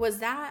that? Was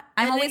that?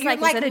 I'm And always then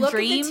like, you're is it a look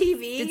dream? At the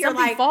TV. Did You're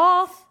something like,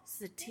 fall?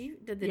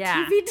 did the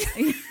Yeah. TV?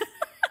 Do,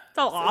 It's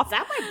all off. is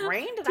that my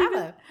brain? Did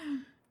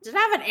I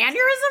have an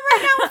aneurysm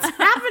right now? What's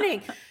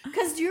happening?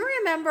 Because do you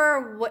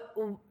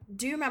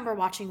remember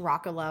watching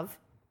Rock of Love?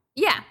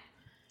 Yeah.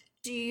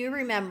 Do you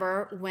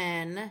remember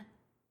when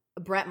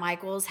Bret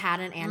Michaels had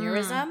an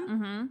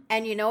aneurysm?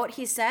 And you know what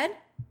he said?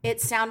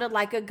 It sounded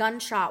like a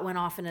gunshot went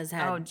off in his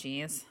head. Oh,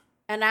 jeez.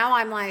 And now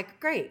I'm like,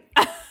 great.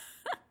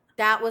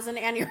 That was an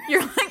aneurysm.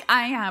 You're like,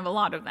 I have a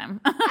lot of them.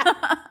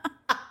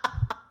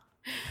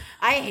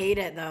 I hate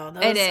it though.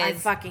 It is. I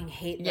fucking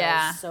hate those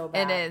Yeah, so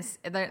bad. it is.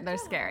 They're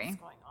scary. What's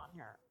going on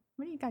here?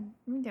 What are you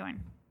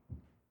doing?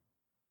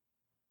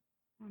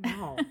 I don't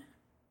know.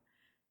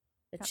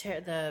 The chair.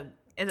 Is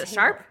it table.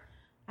 sharp?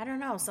 I don't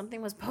know.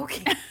 Something was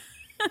poking.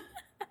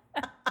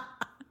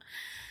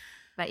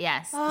 But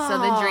yes. So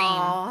the dream.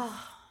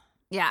 Oh.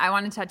 Yeah, I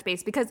want to touch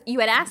base because you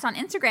had asked on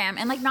Instagram,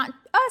 and like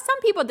some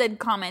people did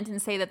comment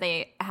and say that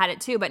they had it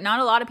too, but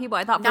not a lot of people.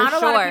 I thought Not for a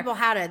sure. lot of people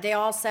had it. They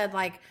all said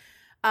like,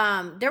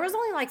 there was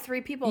only like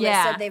 3 people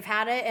that said they've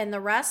had it, and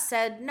the rest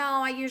said, no,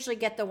 I usually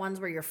get the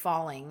ones where you're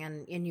falling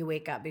and you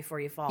wake up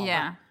before you fall.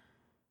 Yeah.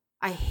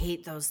 But I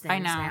hate those things, I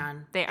know.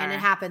 man. They And are. it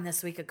happened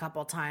this week a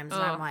couple times,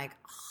 and Ugh. I'm like,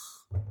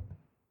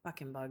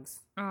 fucking bugs.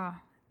 Ugh.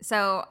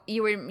 So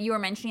you were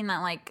mentioning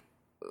that like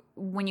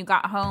when you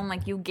got home,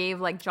 like you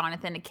gave like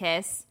Jonathan a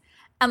kiss,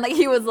 and like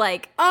he was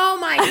like, Oh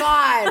my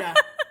God.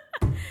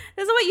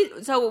 "This is what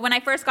you." So when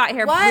I first got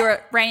here,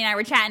 What? Brandy and I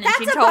were chatting, That's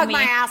and she a told bug me,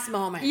 my ass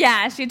moment.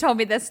 yeah, she told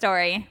me this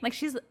story. Like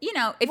she's,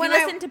 if When you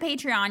listen to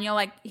Patreon,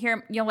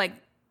 you'll like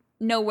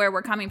know where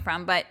we're coming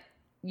from. But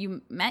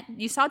you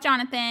saw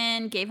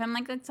Jonathan, gave him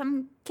like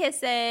some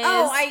kisses.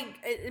 Oh,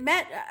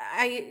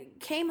 I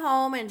came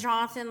home and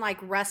Jonathan like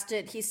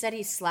rested. He said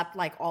he slept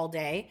like all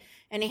day,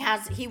 and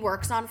he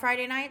works on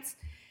Friday nights.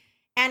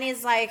 And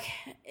he's like,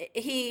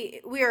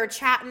 we were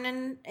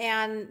chatting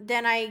and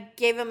then I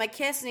gave him a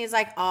kiss and he's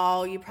like,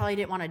 oh, you probably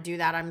didn't want to do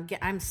that.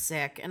 I'm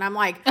sick. And I'm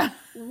like, what?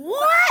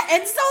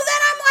 And so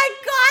then I'm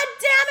like, God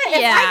damn it.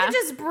 If I could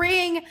just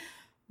bring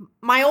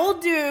my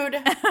old dude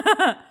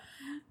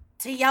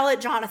to yell at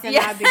Jonathan,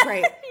 that'd be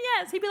great.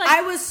 Yes, he'd be like,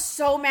 I was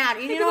so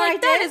mad. You know what I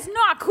did? That is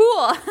not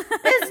cool.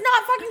 It's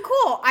not fucking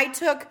cool. I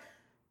took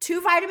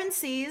 2 vitamin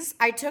C's.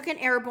 I took an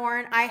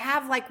Airborne. I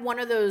have like one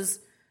of those.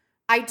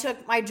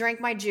 I drank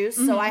my juice.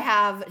 So I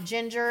have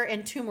ginger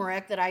and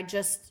turmeric that I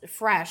just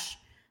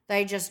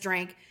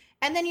drank.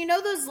 And then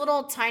those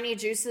little tiny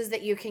juices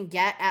that you can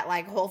get at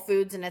like Whole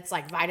Foods, and it's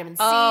like vitamin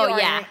C or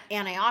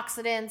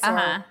antioxidants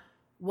or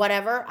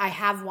whatever. I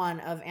have one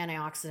of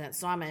antioxidants,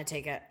 so I'm going to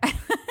take it.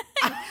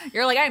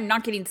 You're like, I'm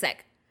not getting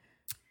sick.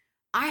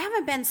 I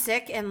haven't been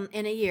sick in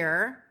a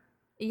year.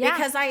 Yeah.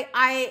 Because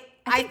I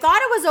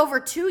thought it was over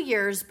 2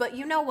 years, but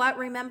you know what?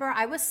 Remember,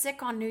 I was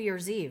sick on New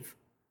Year's Eve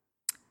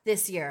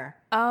this year.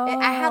 Oh.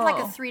 I had like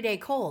a 3-day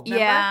cold.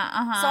 Remember?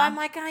 Yeah. So I'm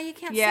like, you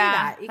can't say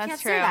that. You can't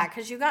say that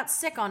because you got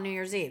sick on New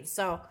Year's Eve.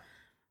 So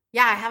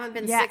yeah, I haven't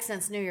been sick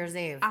since New Year's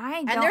Eve.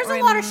 And there's a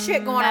lot of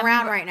shit going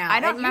around right now. I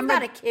don't remember.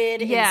 You've got a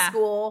kid in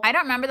school. I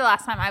don't remember the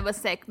last time I was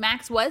sick.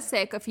 Max was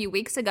sick a few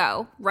weeks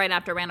ago, right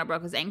after Randall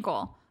broke his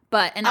ankle.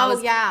 And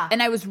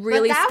I was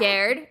really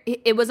scared.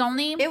 It was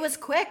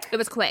quick. It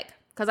was quick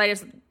because I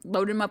just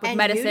loaded him up with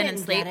medicine and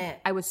sleep.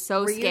 I was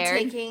so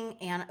scared.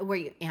 Were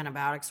you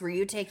antibiotics? Were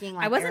you taking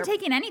like I wasn't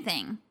taking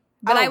anything.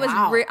 But I was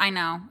I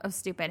know. I was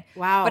stupid.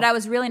 Wow. But I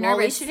was really nervous.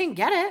 Well, at least you didn't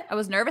get it. I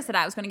was nervous that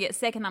I was going to get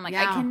sick, and I'm like,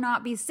 I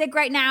cannot be sick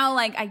right now.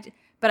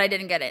 But I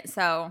didn't get it.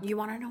 So you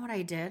want to know what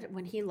I did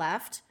when he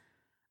left?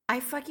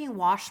 I fucking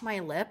washed my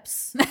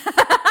lips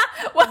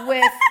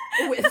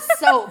with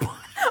soap.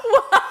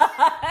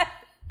 What?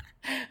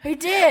 I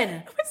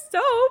did. With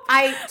soap?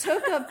 I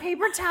took a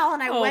paper towel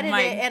and I wetted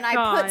it and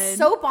I put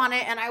soap on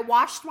it and I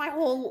washed my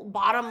whole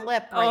bottom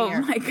lip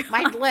here. My God.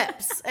 My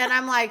lips. And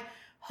I'm like,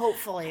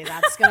 hopefully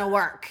that's going to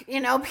work,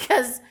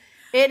 because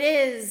it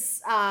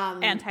is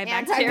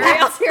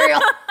antibacterial.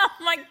 Oh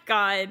my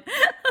God.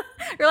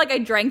 You're like, I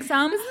drank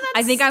some.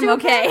 I think stupid? I'm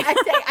okay.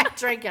 I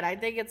drank it. I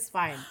think it's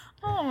fine.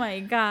 Oh my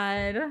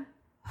God.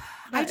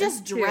 I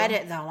just dread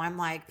it though. I'm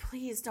like,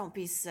 please don't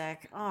be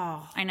sick.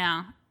 Oh, I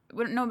know.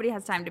 Nobody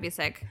has time to be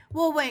sick.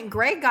 well, when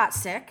Greg got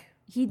sick,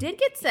 He did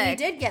get sick. he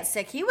did get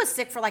sick. He was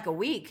sick for like a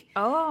week.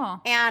 Oh.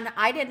 And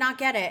I did not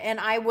get it. And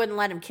I wouldn't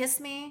let him kiss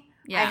me.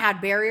 Yeah. I had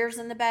barriers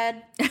in the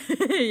bed.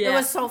 It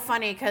was so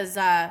funny because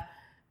I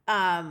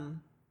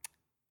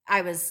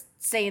was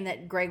saying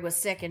that Greg was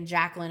sick and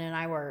Jacqueline and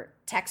I were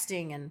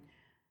texting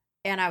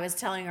and I was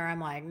telling her, I'm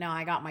like, no,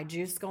 I got my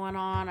juice going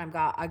on.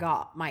 I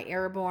got my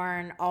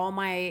Airborne, all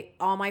my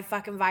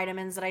fucking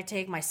vitamins that I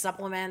take, my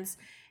supplements.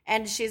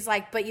 And she's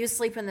like, but you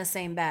sleep in the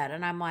same bed.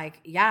 And I'm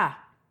like, yeah.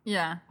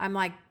 Yeah. I'm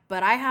like,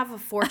 but I have a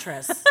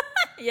fortress.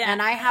 Yeah.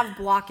 And I have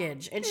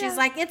blockage. And she's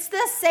like, it's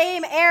the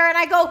same air. And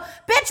I go,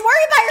 bitch,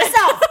 worry about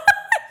yourself.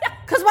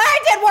 Because what I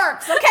did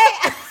works,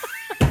 okay?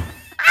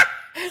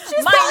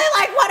 She's probably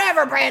like,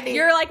 whatever, Brandy.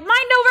 You're like, mind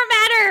over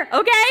matter,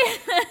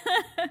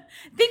 okay?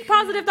 Think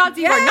positive thoughts.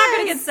 You are not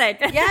going to get sick.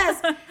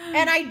 Yes.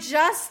 And I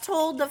just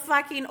told the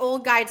fucking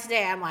old guy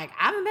today, I'm like,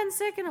 I haven't been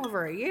sick in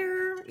over a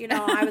year. You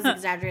know, I was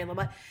exaggerating a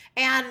little bit.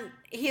 And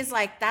he's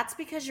like, that's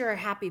because you're a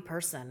happy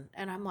person.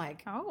 And I'm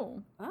like,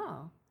 Oh.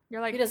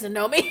 You're like, he doesn't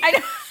know me.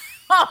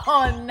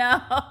 oh, no.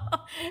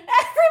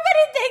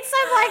 Everybody thinks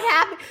I'm like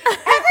happy.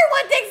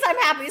 Everyone thinks I'm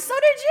happy. So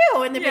did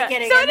you in the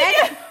beginning. So and, did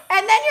you.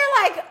 And then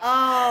you're like,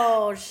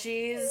 oh,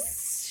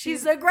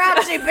 she's a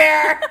grouchy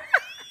bear.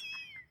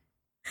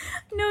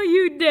 No,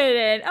 you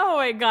didn't. Oh,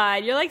 my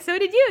God. You're like, so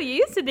did you. You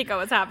used to think I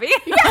was happy.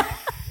 Yeah.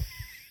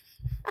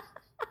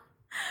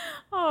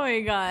 Oh, my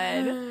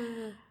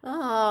God.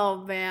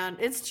 Oh man,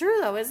 it's true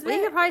though, isn't Well, it?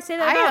 you could probably say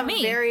that I about am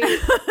me.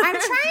 I'm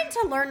trying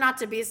to learn not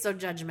to be so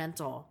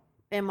judgmental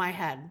in my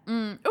head.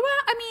 Well,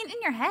 I mean,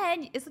 in your head,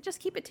 is just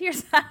keep it to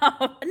yourself.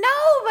 No,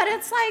 but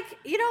it's like,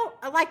 you know,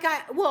 like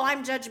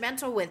I'm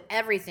judgmental with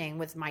everything,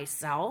 with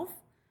myself,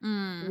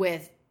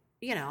 with,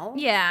 you know,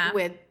 Yeah.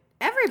 with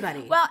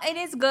everybody. Well, it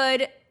is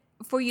good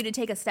for you to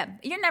take a step.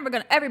 You're never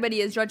going to, everybody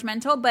is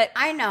judgmental, but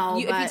I know,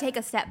 if you take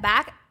a step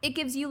back, it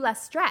gives you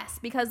less stress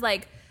because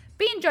like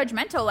being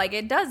judgmental, like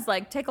it does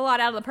like take a lot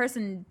out of the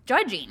person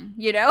judging,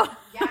 you know?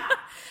 Yeah.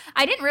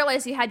 I didn't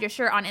realize you had your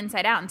shirt on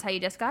inside out until you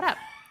just got up.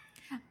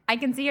 I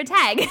can see your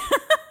tag.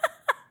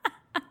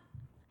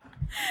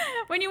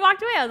 When you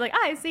walked away, I was like,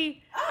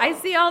 I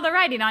see all the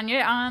writing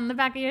on the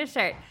back of your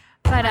shirt.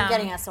 But I'm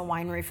getting us a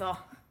wine refill.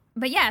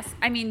 But yes,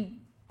 I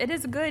mean, it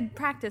is a good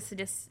practice to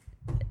just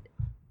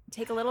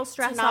take a little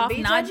stress not off,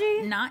 be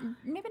judgy?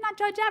 maybe not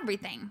judge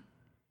everything.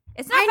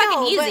 It's not I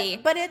know, fucking easy.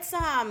 but it's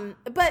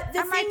but the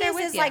I'm right thing there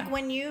with is you. like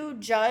when you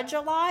judge a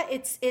lot,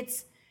 it's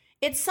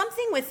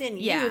something within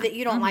you Yeah. that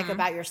you don't like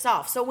about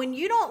yourself. So when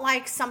you don't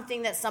like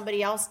something that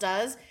somebody else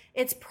does,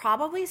 it's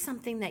probably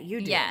something that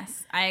you do.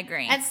 Yes, I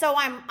agree. And so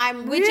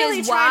I'm Which really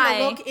is trying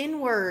to why- look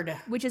inward.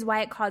 Which is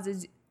why it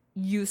causes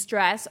you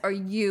stress or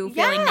you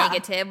feeling Yeah.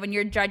 negative when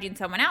you're judging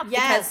someone else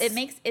Yes.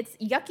 because it's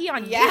yucky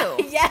on Yeah.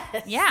 you.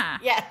 Yes. Yeah.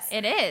 Yes.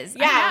 It is.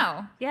 Yeah. I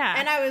know. Yeah.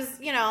 And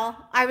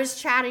I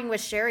was chatting with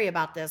Sherry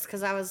about this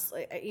because I was,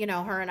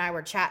 her and I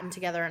were chatting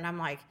together, and I'm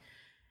like,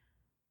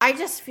 I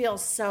just feel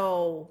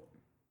so.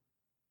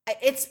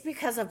 It's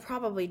because of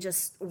probably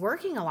just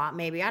working a lot,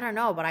 maybe. I don't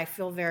know, but I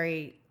feel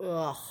very,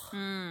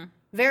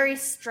 very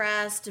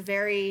stressed,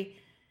 very.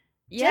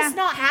 Yeah. Just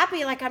not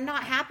happy. Like I'm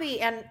not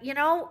happy. And,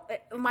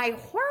 my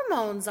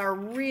hormones are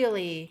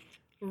really,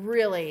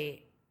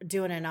 really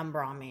doing a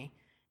number on me.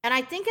 And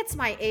I think it's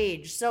my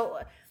age. So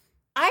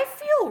I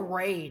feel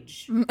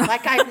rage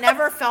like I've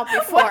never felt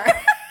before.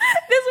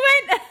 This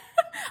went.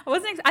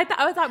 I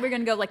thought we were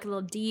gonna go like a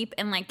little deep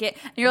and like get.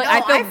 And you're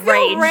like, No, I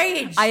feel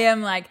rage. I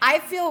am like. I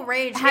feel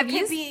rage. Have It you?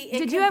 could be, it Did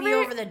could you ever be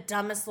over the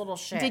dumbest little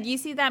shit. Did you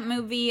see that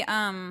movie,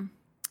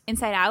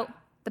 Inside Out?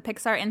 The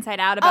Pixar Inside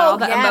Out about all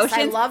the yes,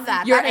 emotions. I love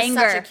that. Your That is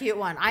anger. such a cute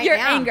one. Your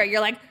am. anger.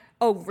 You're like,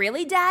 oh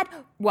really, Dad?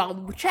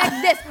 Well, check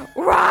this.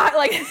 Rah!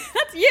 Like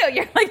that's you.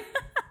 You're like.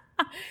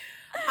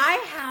 I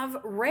have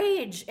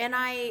rage, and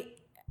I've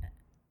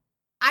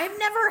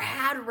never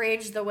had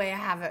rage the way I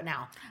have it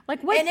now.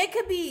 Like what? And it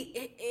could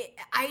be,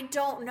 I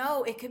don't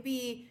know. It could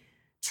be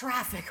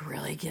traffic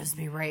really gives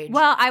me rage.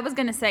 Well, I was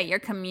gonna say your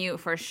commute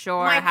for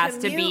sure My has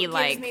to be commute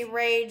like. gives me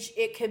rage.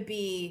 It could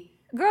be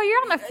Girl,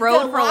 you're on the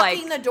road for like.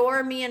 locking the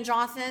door. Me and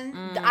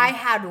Jonathan, I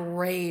had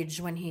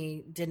rage when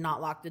he did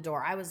not lock the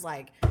door. I was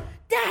like,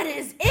 "That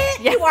is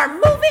it. Yeah. You are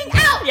moving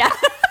out." Yeah.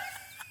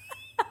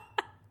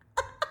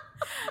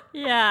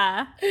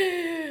 Yeah.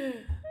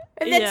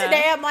 And then Yeah.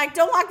 today I'm like,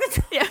 "Don't lock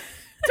the door." Yeah.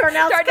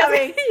 Darnell's Darnell's coming.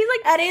 like- he's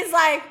like- and he's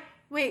like,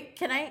 "Wait,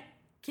 can I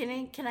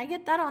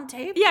get that on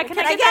tape? Yeah, can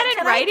I get that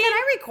in writing? Can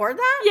I record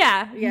that?"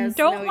 Yeah. Yes,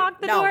 Don't no, lock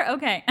the no. door.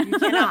 Okay. You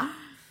cannot.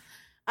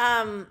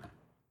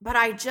 But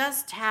I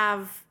just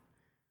have,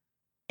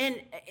 and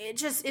it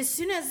just, as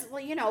soon as,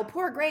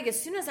 poor Greg,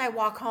 as soon as I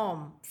walk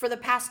home for the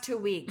past 2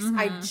 weeks,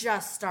 I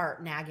just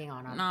start nagging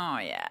on him. Oh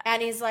yeah.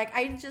 And he's like,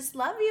 "I just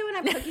love you and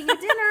I'm cooking you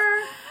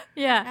dinner."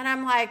 Yeah. And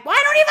I'm like, "Well,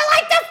 I don't even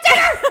like this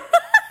dinner."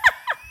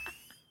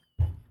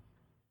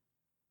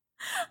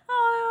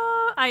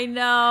 Oh, I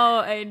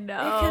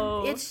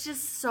know. It's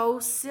just so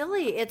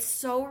silly. It's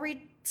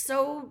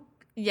so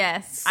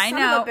Yes, I Son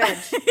know. of a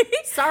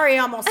bitch. Sorry, I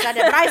almost said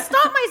it, but I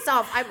stopped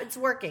myself. It's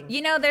working.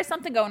 You know, there's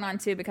something going on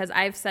too because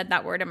I've said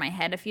that word in my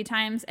head a few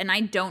times, and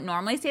I don't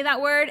normally say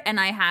that word, and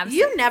I have.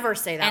 You never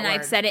say that and word.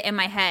 I've said it in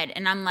my head,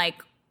 and I'm like,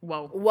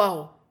 whoa,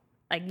 Whoa.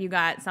 like you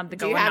got something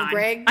Do going you on. have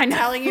Greg I know.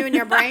 telling you in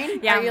your brain?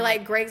 Yeah, Are you I'm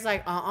like, Greg's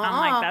like, I'm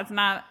like, that's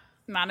not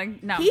a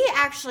no. He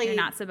actually. You're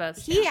not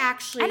supposed to. He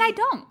actually. And I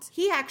don't.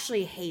 He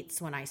actually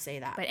hates when I say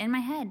that. But in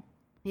my head,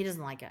 He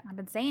doesn't like it. I've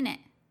been saying it.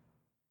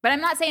 But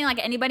I'm not saying like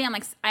anybody. I'm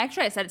like, I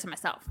said it to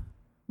myself.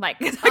 Like,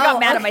 I got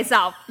mad at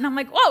myself. And I'm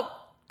like, whoa,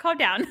 calm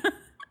down.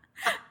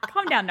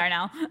 Calm down,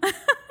 Darnell.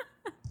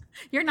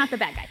 You're not the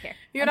bad guy here.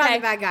 You're not the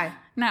bad guy.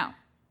 No.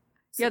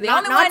 You're the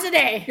Not only one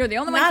today. You're the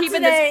only Not one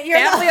keeping today. this You're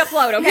family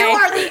afloat, okay? You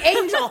are the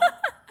angel.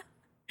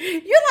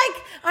 You're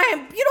like, I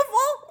am beautiful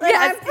and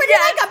Yes, I'm pretty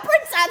yes. like a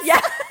princess.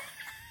 Yeah.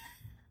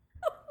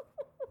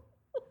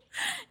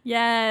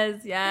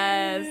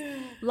 Yes.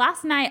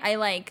 Last night,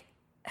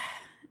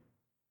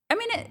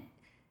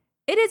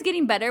 it is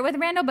getting better with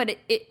Randall, but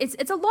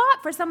it's a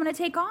lot for someone to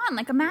take on.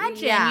 Like,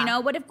 imagine, Yeah.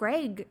 what if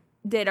Greg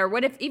did, or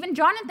what if even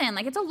Jonathan?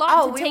 Like, it's a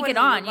lot to take it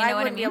on. You know what I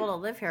wouldn't mean? be able to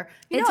live here.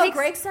 You It know what takes-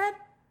 Greg said?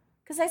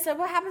 Because I said,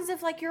 what happens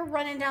if like you're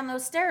running down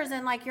those stairs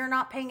and like you're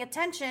not paying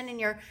attention and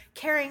you're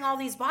carrying all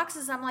these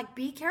boxes? I'm like,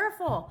 be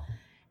careful.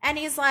 And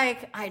he's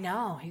like, I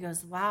know. He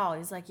goes, wow.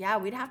 He's like, yeah,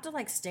 we'd have to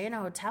like stay in a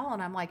hotel.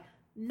 And I'm like,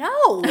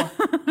 no,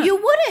 you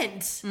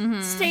wouldn't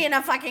stay in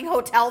a fucking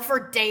hotel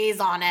for days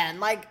on end.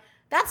 Like,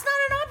 that's not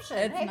an option.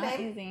 It's hey, not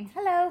babe. easy.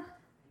 Hello.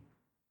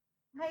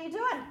 How you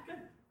doing?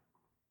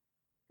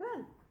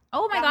 Good.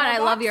 Oh my Got God, more I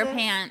love your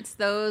boxes. pants.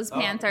 Those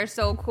pants are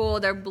so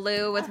cool. They're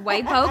blue with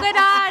white polka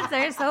dots.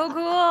 They're so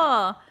cool.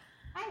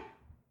 Hi.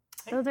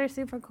 Those are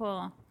super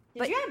cool.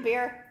 Did you have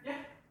beer?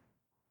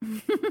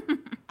 Yeah.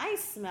 I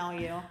smell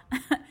you.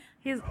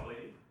 He's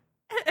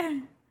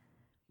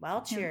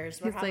Well, cheers.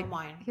 We're having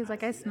wine. He's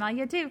like, I smell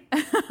you too.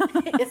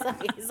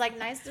 he's like,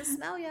 nice to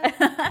smell you.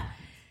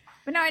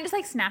 But no, I just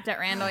like snapped at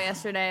Randall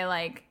yesterday,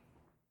 like,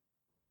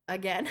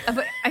 Again.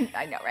 but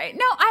I know, right?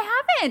 No,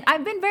 I haven't.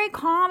 I've been very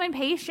calm and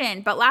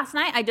patient. But last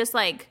night, I just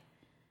like,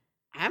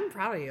 I'm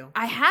proud of you.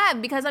 I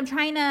have, because I'm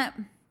trying to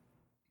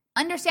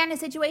understand his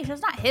situation.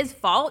 It's not his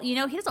fault, He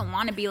doesn't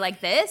want to be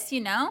like this, I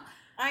know.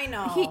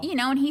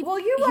 And he. Well,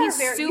 you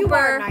are you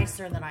are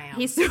nicer than I am.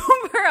 He's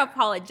super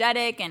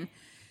apologetic, and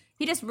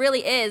he just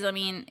really is. I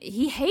mean,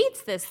 he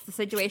hates the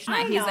situation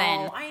that he's in.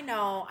 I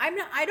know.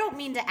 I don't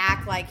mean to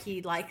act like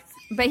he likes.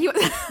 But he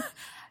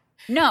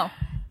no.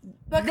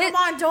 But come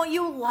on, don't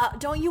you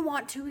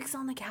want 2 weeks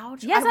on the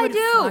couch? Yes, I would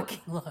do. fucking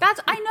love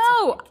I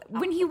know.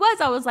 When he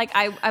was, I was like,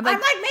 I'm like,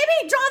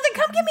 maybe Jonathan,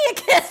 come give me a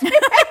kiss. Maybe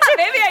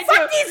I do.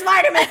 Fuck these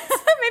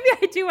vitamins. maybe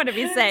I do want to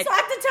be sick. So I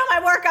have to tell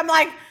my work. I'm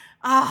like,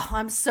 oh,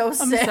 I'm so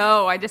sick.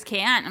 I just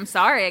can't. I'm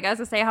sorry. I got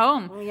to stay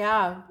home.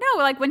 Yeah. No,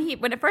 like when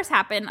it first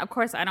happened, of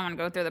course, I don't want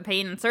to go through the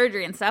pain and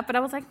surgery and stuff, but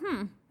I was like,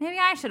 maybe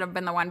I should have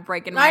been the one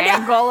breaking my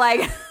ankle.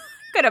 Like,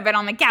 could have been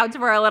on the couch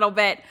for a little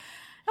bit.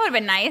 That would have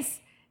been nice,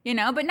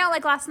 But no,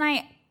 like last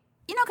night,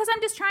 because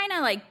I'm just trying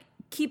to like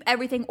keep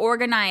everything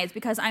organized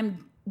because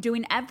I'm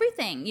doing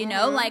everything,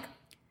 like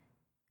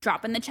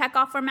dropping the check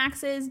off for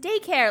Max's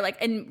daycare,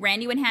 like, and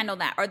Randy would handle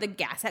that, or the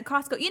gas at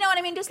Costco. You know what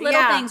I mean? Just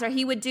little things, or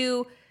he would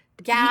do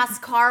gas,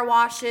 car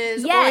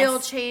washes, Yes. oil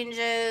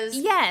changes.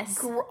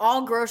 Yes.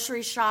 All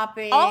grocery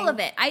shopping. All of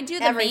it. I do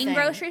the Everything. main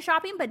grocery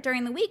shopping, but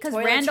during the week, because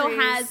Randall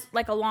has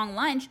like a long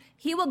lunch,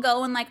 he will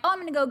go and like, oh, I'm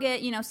going to go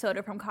get,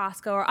 soda from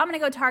Costco, or I'm going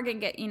to go Target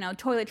and get,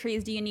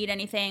 toiletries. Do you need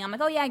anything? I'm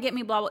like, oh yeah, get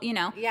me blah,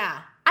 blah,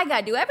 Yeah. I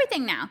got to do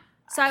everything now.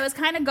 So I was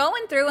kind of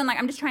going through and like,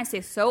 I'm just trying to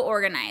stay so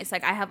organized.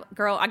 Like I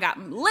got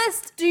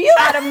list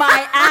out of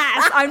my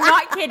ass. I'm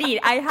not kidding.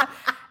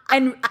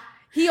 And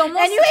he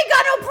almost. And you ain't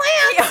got no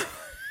plans.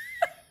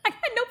 I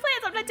got no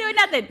plans. I'm not doing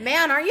nothing.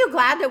 Man, aren't you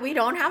glad that we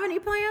don't have any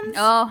plans?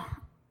 Oh,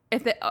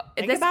 if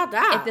about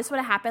that. If this would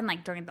have happened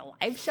like during the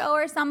live show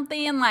or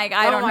something, like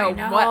I don't know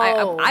know. what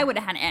I would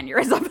have had an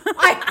aneurysm.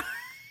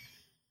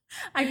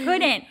 I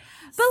couldn't.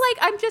 But like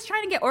I'm just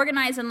trying to get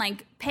organized and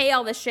like pay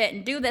all this shit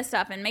and do this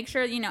stuff and make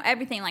sure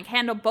everything, like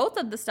handle both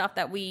of the stuff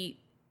that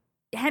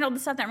handled the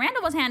stuff that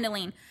Randall was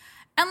handling.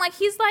 And like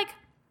he's like,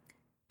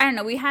 I don't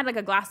know, he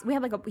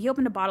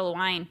opened a bottle of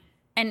wine.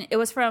 And it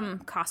was from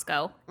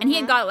Costco. And he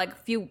had got like a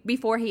few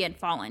before he had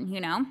fallen,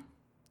 And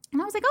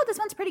I was like, oh, this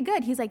one's pretty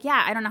good. He's like,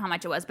 yeah, I don't know how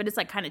much it was, but it's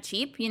like kind of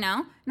cheap, And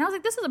I was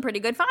like, this is a pretty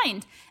good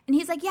find. And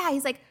he's like, yeah.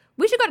 He's like,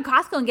 we should go to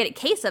Costco and get a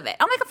case of it.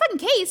 I'm like, a fucking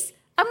case?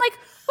 I'm like,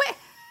 wait.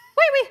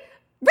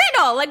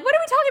 Randall, like, what are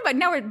we talking about?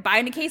 Now we're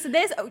buying a case of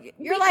this? Oh,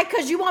 You're like,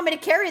 because you want me to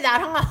carry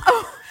that, huh?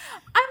 Oh,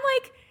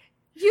 I'm like,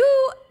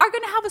 you are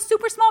going to have a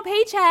super small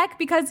paycheck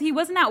because he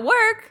wasn't at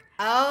work.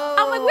 Oh.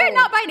 I'm like, we're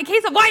not buying a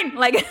case of wine.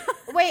 Like,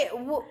 wait,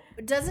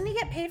 doesn't he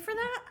get paid for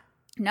that?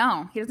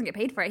 No, he doesn't get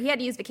paid for it. He had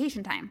to use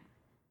vacation time.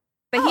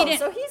 But he didn't.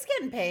 So he's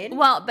getting paid.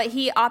 Well, but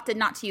he opted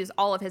not to use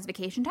all of his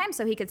vacation time,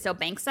 so he could still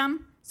bank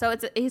some. So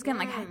he's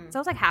getting so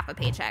it's like half a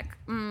paycheck,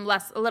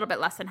 a little bit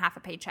less than half a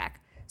paycheck.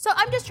 So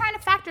I'm just trying to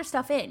factor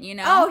stuff in,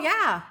 Oh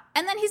yeah.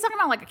 And then he's talking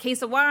about like a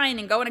case of wine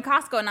and going to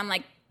Costco, and I'm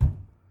like,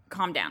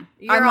 calm down.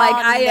 You're I'm like,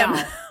 all, I am.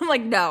 no. I'm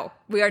like, no,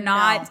 we are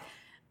not.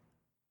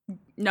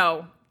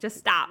 No, just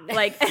stop.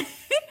 Like, I'm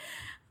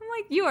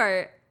like, you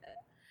are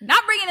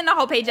not bringing in the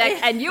whole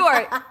paycheck, and you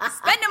are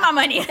spending my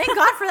money. Thank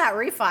God for that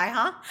refi,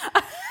 huh?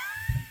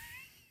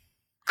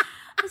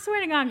 I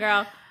swear to God,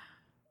 girl.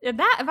 If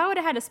I would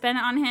have had to spend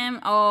it on him,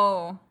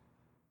 oh,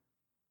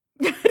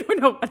 I don't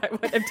know what I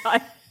would have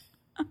done.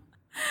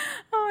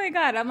 Oh my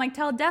God. I'm like,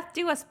 till death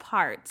do us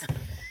part.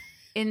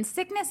 In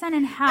sickness and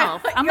in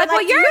health. I'm like, well,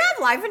 do you have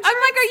life insurance? I'm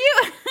like, are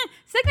you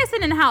sickness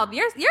and in health?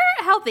 You're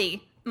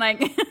healthy. Like,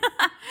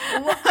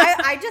 Well,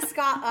 I just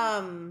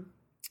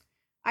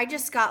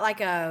got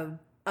like a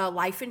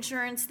life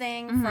insurance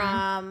thing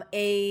from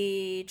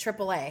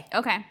AAA.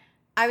 okay.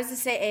 I was to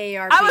say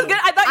AARP.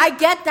 I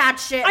get that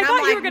shit. And thought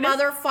I'm you like, were gonna-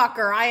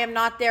 motherfucker, I am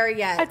not there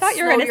yet. I thought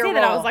you were Slow going to your say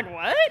that. I roll. was like,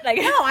 what? Like,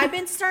 No, I've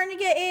been starting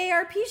to get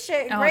AARP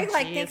shit. And Oh, Greg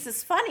like geez. thinks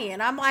it's funny,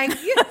 and I'm like,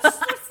 you just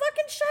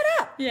fucking shut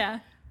up. yeah.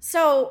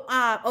 So,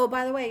 oh,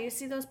 by the way, you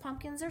see those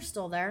pumpkins? They're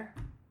still there.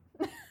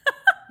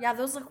 Yeah,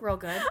 those look real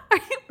good.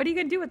 What are you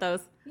going to do with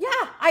those? Yeah,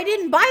 I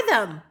didn't buy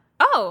them.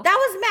 Oh. That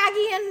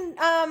was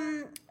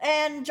Maggie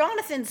and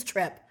Jonathan's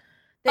trip.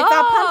 They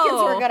thought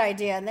pumpkins were a good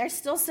idea, and they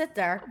still sit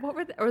there. What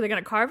were they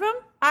going to carve them?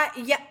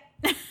 Yeah,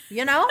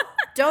 you know,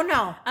 don't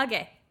know,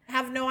 Okay.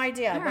 have no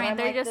idea. All but right, I'm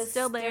they're like, just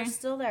still there. They're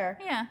still there.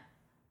 Yeah.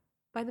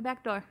 By the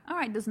back door. All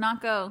right, does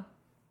not go.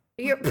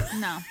 You're,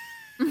 No.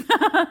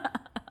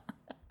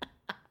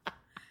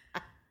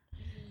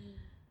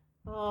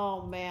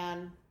 oh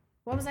man,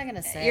 what was I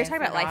gonna say? You're I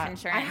talking about life forgot.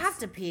 insurance. I have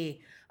to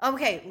pee.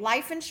 Okay,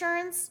 life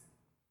insurance.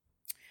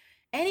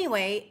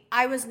 Anyway,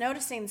 I was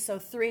noticing.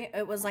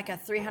 It was like a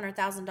 $300,000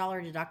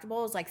 deductible. It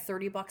was like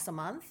 $30 a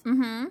month,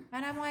 Mm-hmm.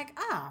 and I'm like,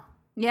 oh.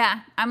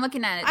 Yeah, I'm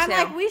looking at it I'm too.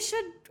 like, we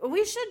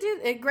should do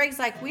it. Greg's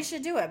like, we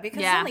should do it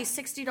because Yeah. it's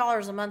only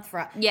 $60 a month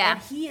for us. Yeah.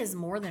 And he is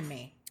more than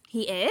me.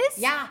 He is?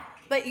 Yeah.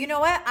 But you know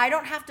what? I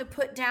don't have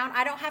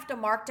to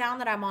mark down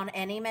that I'm on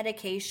any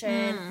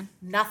medication,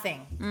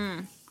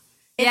 nothing.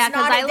 It's Yeah, 'cause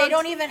not, I they looked-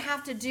 don't even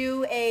have to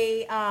do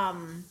a,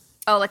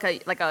 Oh, like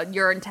a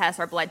urine test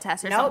or blood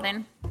test or Nope.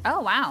 something?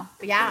 Oh, wow.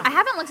 Yeah. I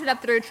haven't looked it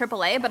up through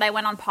AAA, but I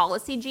went on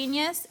Policy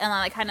Genius and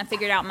I like kind of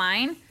figured out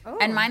mine. Oh.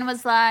 And mine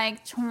was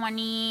like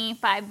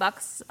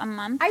 $25 a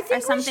month I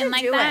think or something we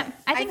should like do that. it.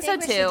 I think so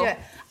we should too. do it.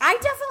 I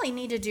definitely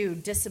need to do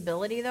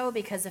disability though,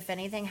 because if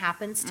anything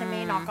happens to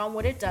me, knock on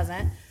wood, it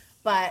doesn't.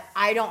 But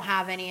I don't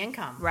have any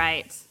income.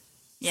 Right.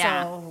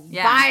 Yeah. So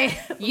yeah.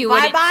 bye, You bye,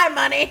 wouldn't- bye,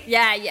 money.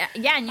 Yeah, yeah,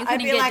 yeah, and you I'd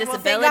couldn't be get like, well,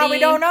 disability. thank God we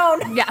don't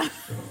own. Yeah.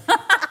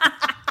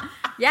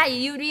 Yeah,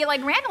 you'd be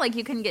like Randall, like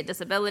you couldn't get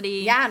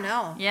disability. Yeah,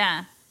 no.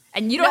 Yeah.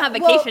 And you don't have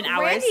Well, vacation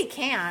hours. Randy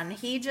can.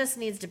 He just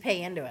needs to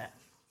pay into it.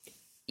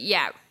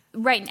 Yeah.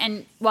 Right.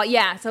 And well,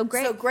 yeah. So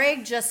Greg. So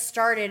Greg just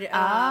started. You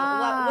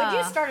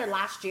started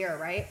last year,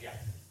 right? Yeah.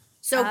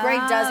 So Greg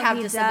Oh, does have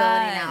he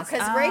disability does. now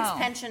because Greg's Oh.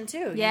 pension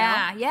too.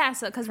 Yeah, You know? yeah.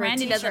 So because For a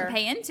Randy doesn't teacher.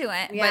 pay into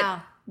it, Yeah.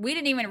 but we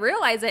didn't even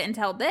realize it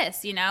until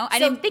this. You know, I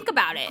So didn't think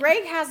about it.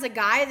 Greg has a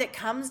guy that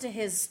comes to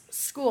his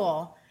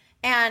school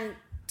and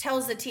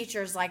tells the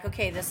teachers like,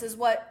 okay, this is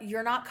what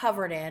you're not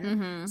covered in.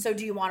 Mm-hmm. So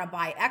do you want to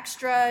buy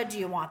extra? Do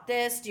you want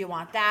this? Do you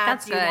want that?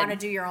 That's do you good. want to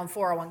do your own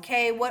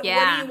 401k? What do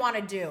Yeah. you want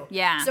to do?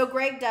 Yeah. So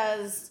Greg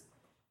does,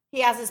 he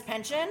has his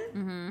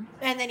pension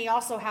and then he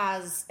also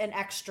has an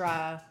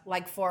extra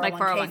like 401k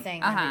 401,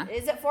 thing. uh-huh.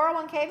 Is it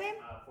 401k, babe?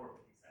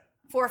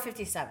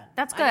 457.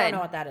 That's I don't good. know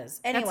what that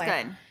is. Anyway.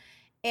 That's good.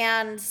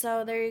 And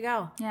so there you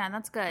go. Yeah,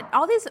 that's good.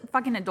 All these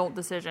fucking adult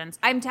decisions.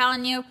 I'm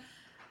telling you,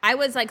 I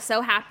was like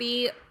so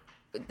happy.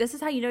 This is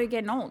how you know you're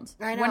getting old.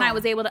 I know. When I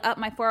was able to up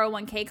my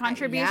 401k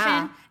contribution,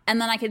 Yeah.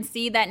 and then I can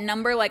see that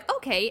number. Like,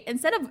 okay,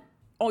 instead of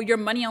your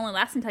money only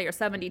lasts until you're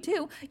 72,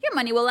 your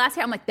money will last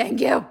here. I'm like, thank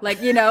you.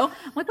 Like, you know,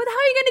 I'm like, what the hell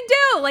are you gonna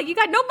do? Like, you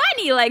got no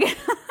money. Like,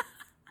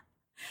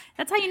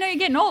 that's how you know you're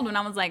getting old. When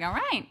I was like, all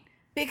right.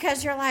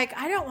 Because you're like,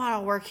 I don't want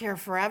to work here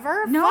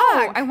forever. No,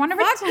 Fuck. I want to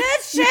Fuck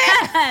this shit.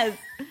 Yes.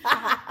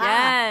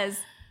 Yes.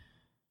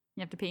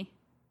 You have to pee.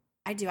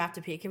 I do have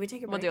to pee. Can we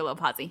take a We'll break? do a little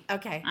pausey.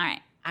 Okay. All right.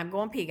 I'm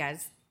going pee,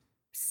 guys.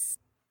 Psst.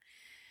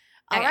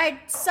 All Okay.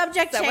 right.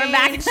 Subject So change. we're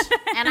back.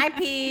 And I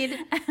peed.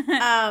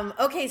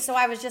 Okay. So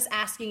I was just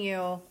asking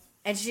you,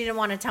 and she didn't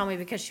want to tell me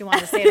because she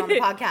wanted to say it on the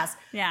podcast.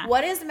 Yeah.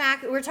 What is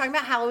Max? We're talking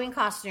about Halloween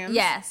costumes.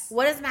 Yes.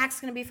 What is Max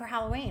going to be for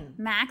Halloween?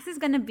 Max is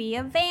going to be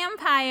a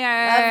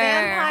vampire. A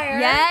vampire?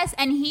 Yes.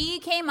 And he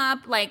came up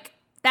like,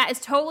 that is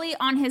totally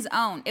on his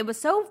own. It was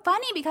so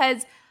funny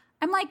because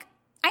I'm like,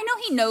 I know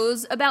he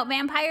knows about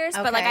vampires,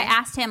 but like I Okay.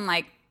 asked him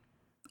like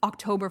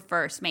October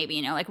 1st, maybe,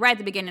 you know, like right at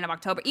the beginning of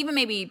October, even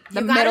maybe the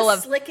You middle gotta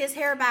of, slick his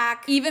hair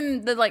back.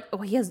 even the like, oh,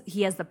 he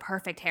has the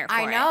perfect hair for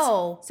I it.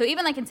 know. So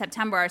even like in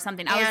September or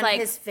something, I was and like,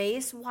 his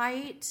face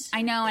white.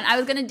 I know. And I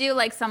was going to do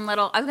like I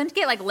was going to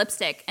get like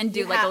lipstick and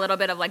do You like a have- little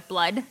bit of like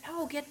blood,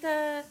 Oh, get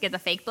get the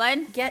fake blood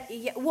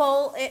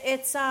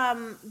it's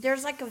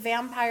there's like a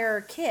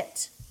vampire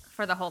kit.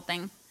 for the whole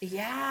thing.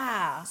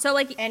 Yeah. So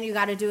like, And you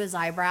got to do his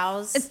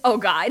eyebrows. oh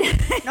God.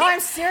 No, I'm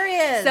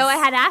serious. So I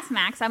had asked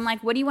Max, I'm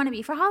like, what do you want to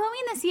be for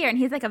Halloween this year? And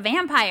he's like, a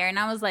vampire. And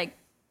I was like,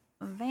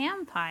 a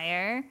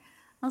vampire?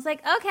 I was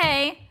like,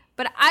 okay.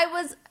 But I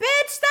was...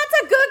 Bitch,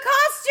 that's a good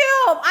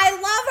costume. I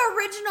love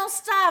original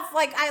stuff.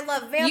 Like, I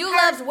love vampires, You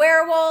love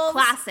werewolves.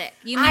 Classic.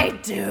 You I mean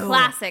do.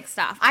 classic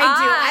stuff. I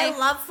do. I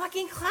love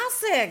fucking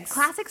classics.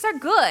 Classics are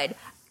good.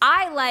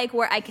 I like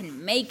where I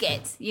can make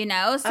it, you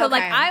know? So,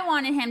 like, Okay. I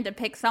wanted him to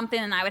pick something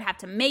and I would have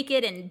to make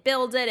it and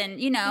build it and,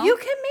 you know. You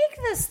can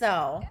make this,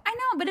 though. I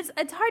know, but it's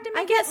hard to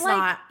make guess it, like,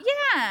 not.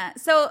 yeah.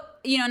 So,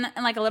 you know,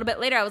 and like a little bit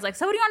later, I was like,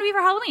 so what do you want to be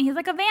for Halloween? He's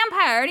like, a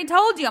vampire. I already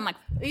told you. I'm like,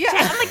 Yeah.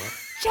 I'm like,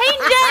 change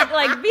it.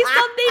 Like, be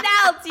something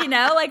else, you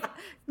know? Like,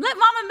 let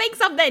mama make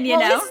something, you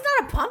know? This is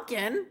not a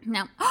pumpkin.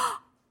 No.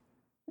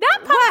 That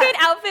pumpkin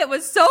outfit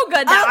was so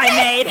good that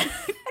I made.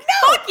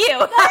 Fuck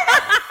you.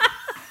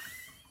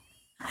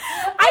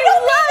 I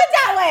don't mean it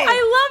that way. I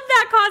love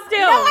that costume.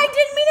 No, I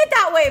didn't mean it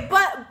that way.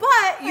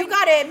 But you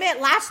got to admit,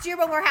 last year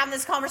when we were having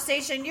this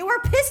conversation, you were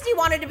pissed he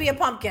wanted to be a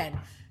pumpkin.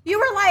 You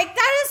were like,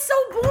 that is so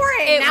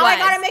boring. I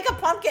got to make a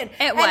pumpkin.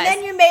 And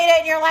then you made it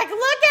and you're like, look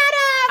at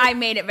him. I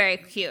made it very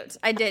cute.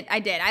 I did.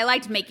 I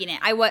liked making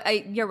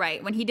it. You're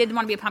right. When he did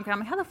want to be a pumpkin, I'm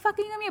like, how the fuck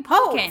are you going to be a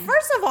pumpkin? Oh,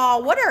 first of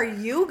all, what are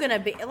you going to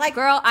be? Like,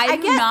 girl, I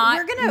do not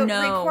You're going to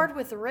know. record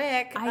with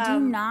Rick. I do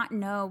not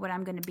know what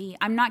I'm going to be.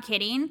 I'm not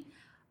kidding.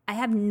 I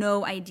have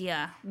no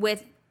idea.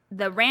 With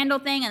the Randall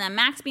thing and the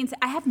Max being,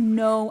 I have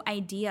no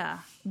idea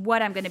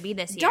what I'm going to be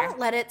this year. Don't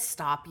let it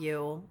stop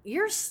you.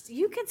 You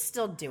can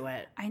still do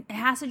it. It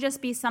has to just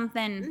be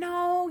something.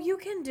 No, you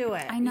can do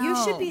it. I know. You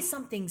should be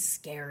something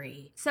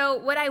scary. So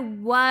what I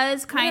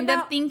was kind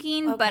of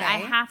thinking, but I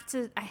Okay. have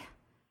to.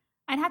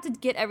 I'd have to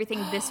get everything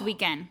this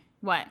weekend.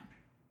 What?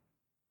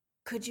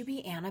 Could you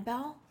be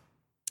Annabelle?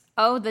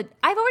 Oh,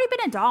 I've already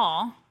been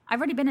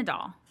a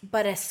doll.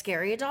 But a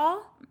scary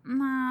doll?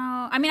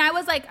 No. I mean,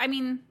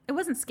 it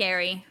wasn't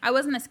scary. I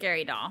wasn't a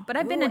scary doll, but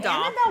I've been a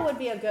doll. Annabelle would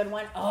be a good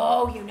one.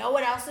 Oh, you know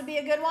what else would be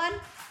a good one?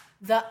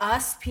 The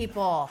Us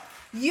people.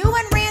 You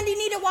and Randy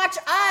need to watch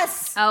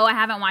Us. Oh, I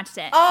haven't watched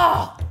it.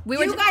 Oh, We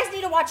were you guys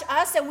need to watch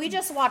Us, and we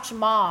just watched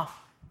Ma.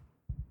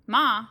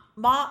 Ma.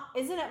 Ma,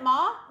 isn't it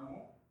Ma?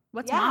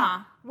 What's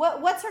Ma?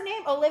 What's her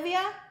name?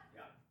 Olivia?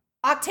 Yeah.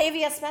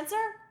 Octavia Spencer?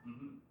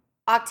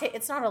 Mm-hmm.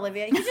 It's not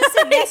Olivia. You just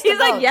said yes to He's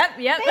like, both. yep.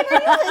 Babe,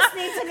 are you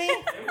listening to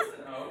me?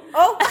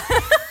 Oh.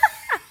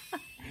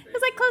 It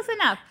was like close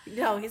enough.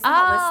 No, he's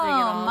not listening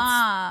at all.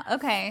 Ma.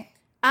 Okay.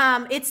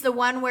 It's the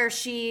one where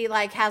she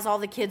like has all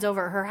the kids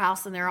over at her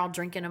house and they're all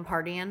drinking and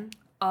partying.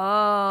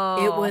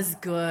 Oh. It was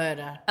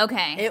good.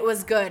 Okay. It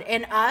was good.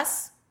 And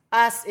Us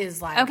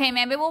is like Okay,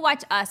 maybe we'll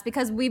watch Us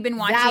because we've been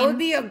watching. that would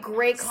be a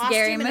great costume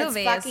scary and movies.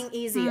 it's fucking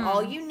easy.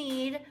 All you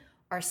need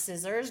are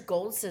scissors,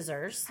 gold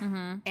scissors,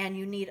 and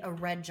you need a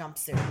red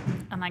jumpsuit.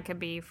 And that could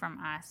be from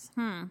Us.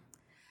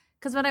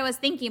 Because what I was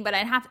thinking, but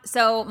I'd have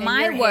so And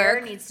my your work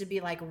hair needs to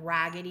be like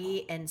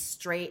raggedy and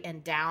straight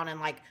and down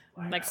and like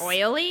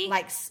oily.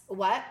 like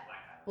what?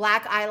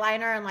 Black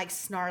eyeliner and like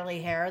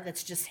snarly hair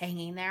that's just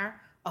hanging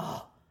there.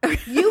 Oh,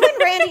 you and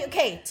Randy.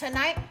 Okay,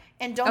 tonight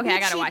and don't Okay, be I a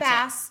gotta cheap watch it.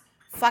 ass.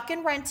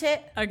 Fucking rent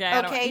it.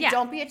 Okay, yeah.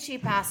 Don't be a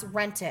cheap ass.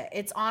 Rent it.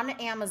 It's on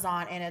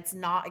Amazon and it's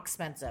not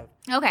expensive.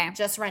 Okay.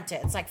 Just rent it.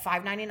 It's like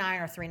 $5.99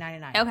 or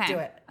 $3.99. Okay. Do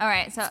it. All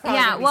right. So Probably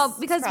yeah. gonna be- Well,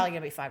 because it's probably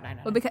gonna be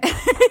 $5.99. because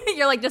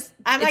you're like just.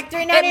 I'm like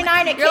it's-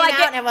 $3.99. It came you're like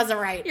out and it wasn't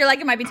right. You're like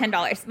it might be $10,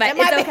 but It might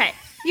it's be- okay.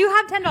 You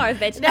have $10,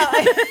 bitch. No,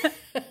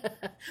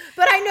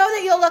 but I know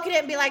that you'll look at it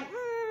and be like,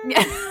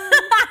 Yeah.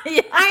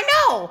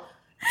 I know.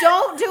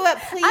 Don't do it.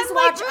 Please I'm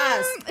watch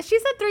like, Us. She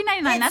said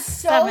 $3.99. That's It's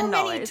so $7.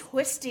 many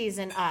twisties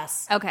in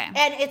Us. Okay.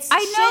 And it's I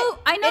shit- know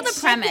it's the shit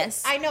that-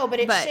 premise, I know, but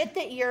it's but- shit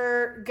that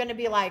you're gonna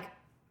be like,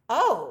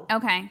 oh,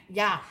 Okay.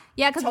 yeah,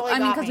 Yeah, because totally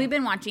got me. we've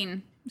been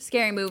watching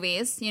scary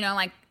movies, you know,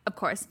 like of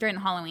course during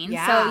Halloween.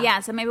 Yeah.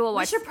 So maybe we'll We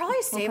watch. should probably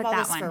we'll save put all that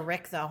this one. for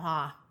Rick, though,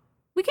 huh?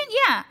 We can.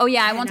 Yeah. Oh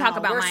yeah. I won't talk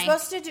know. about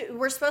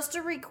We're supposed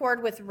to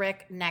record with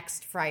Rick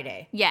next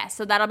Friday. Yeah.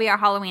 So that'll be our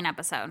Halloween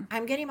episode.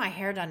 I'm getting my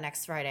hair done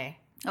next Friday.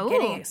 I'm Ooh.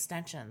 getting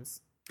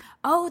extensions.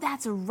 Oh,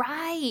 that's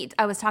right.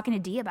 I was talking to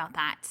Dee about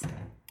that.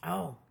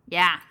 Oh.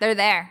 Yeah, they're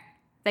there.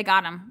 They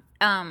got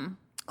them.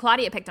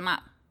 Claudia picked them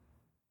up.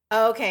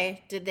 Oh,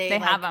 okay. Did they? They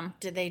like, have 'em.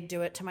 Did they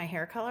do it to my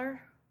hair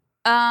color?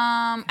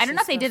 I don't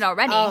know if they did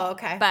already. Oh,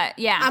 okay. But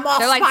yeah, I'm all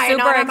they're like spying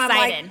super on 'em. I'm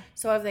like, excited.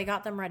 so have they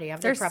got them ready?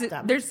 Have they prepped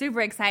them? They're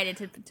super excited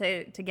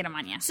to get them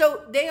on you.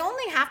 So they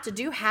only have to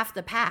do half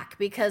the pack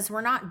because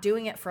we're not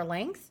doing it for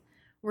length.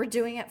 We're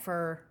doing it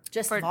for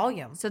just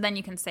volume. So then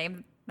you can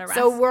save the rest.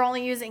 So we're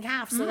only using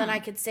half. So then I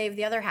could save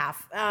the other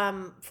half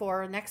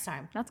for next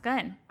time. That's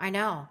good. I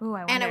know. Ooh,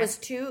 I and wonder.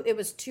 it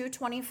was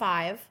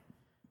 $225.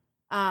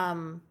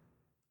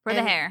 For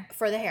the hair.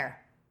 For the hair.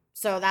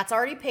 So that's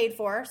already paid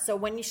for. So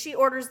when she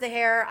orders the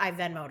hair, I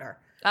Venmo'd her.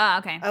 Oh,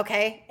 okay.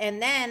 Okay.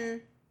 And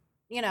then,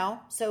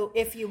 so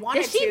if you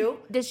wanted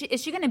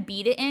Is she going to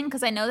beat it in?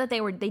 Because I know that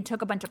they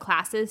took a bunch of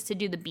classes to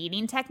do the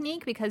beating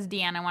technique because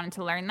Deanna wanted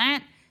to learn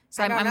that.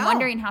 So I'm know.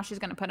 wondering how she's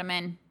going to put them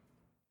in.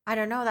 I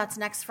don't know. That's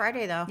next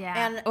Friday though.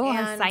 Yeah. And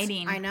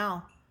exciting. I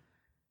know.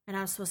 And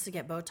I'm supposed to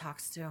get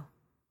Botox too.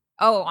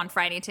 Oh, on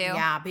Friday too?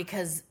 Yeah,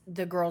 because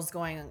the girl's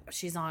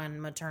she's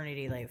on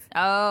maternity leave.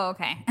 Oh,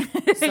 okay.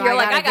 So You're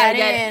like, I gotta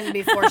get in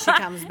before she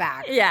comes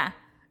back. Yeah.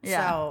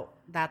 So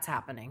that's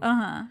happening.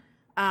 Oh,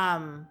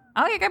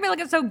 you're gonna be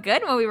looking so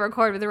good when we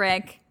record with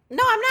Rick.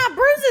 No, I'm not.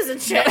 Bruises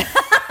and shit.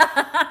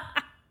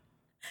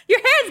 Your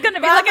hair's gonna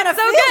be Well, I'm looking gonna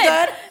so feel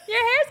good. good. Your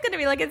hair's gonna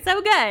be looking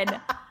so good.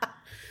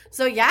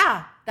 So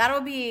yeah,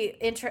 that'll be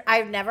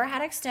I've never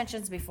had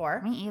extensions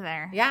before. Me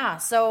either. Yeah.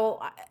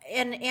 So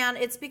and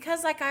it's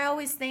because like I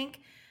always think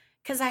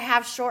because I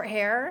have short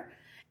hair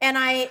and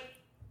I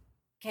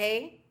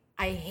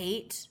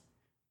hate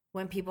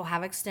when people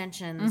have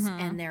extensions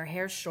and their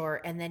hair's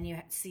short and then you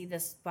see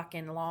this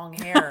fucking long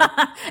hair.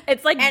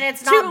 It's like And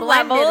it's two not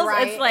blended levels.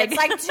 right. It's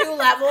like 2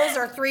 levels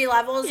or 3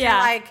 levels. Yeah. You're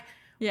like,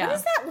 Yeah. what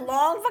is that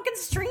long fucking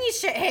stringy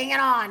shit hanging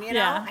on? You know,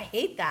 Yeah. I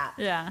hate that.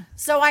 Yeah.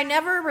 So I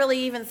never really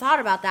even thought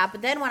about that.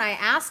 But then when I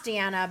asked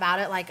Deanna about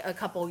it like a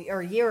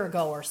year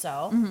ago or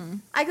so,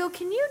 I go,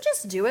 can you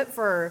just do it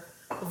for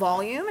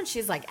volume? And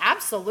she's like,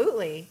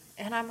 absolutely.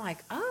 And I'm like,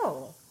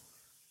 oh,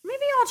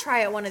 maybe I'll try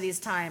it one of these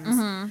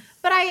times.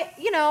 But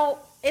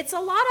it's a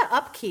lot of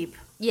upkeep.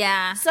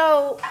 Yeah.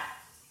 So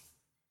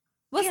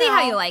We'll see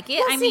how you like it.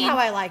 We'll see how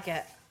I like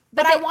it.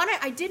 But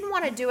I didn't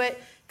want to do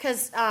it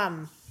because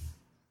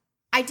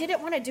I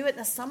didn't want to do it in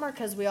the summer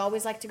because we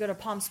always like to go to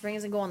Palm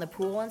Springs and go in the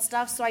pool and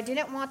stuff. So I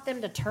didn't want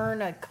them to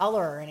turn a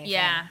color or anything.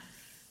 Yeah.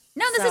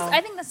 No,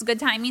 I think this is good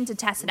timing to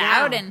test it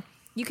out, and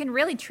you can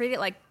really treat it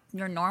like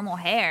your normal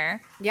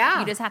hair. Yeah.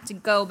 You just have to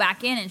go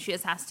back in, and she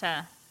just has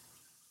to,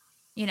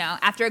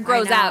 after it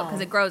grows out, because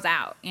it grows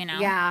out,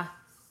 Yeah.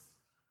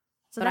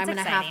 So But I'm that's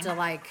going to have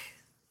exciting.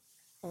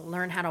 to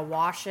learn how to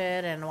wash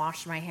it and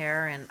wash my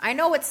hair. And I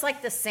know it's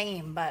like the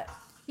same, but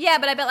Yeah,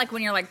 but I bet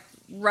when you're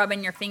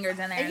rubbing your fingers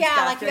in there and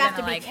stuff, like you you're have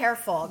to gonna, be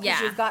careful because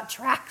Yeah. you've got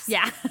tracks.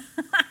 Yeah.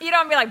 You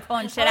don't be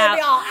pulling shit It'll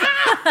be out. all,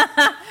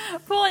 ah!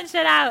 Pulling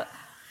shit out.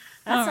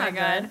 That's oh my not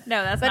God. good.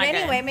 No, that's But not good.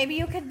 anyway, maybe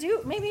you could give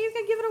it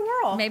a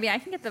whirl. Maybe I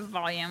can get the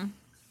volume.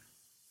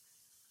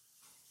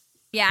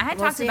 Yeah, I had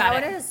We'll talked see about how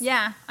it. it is.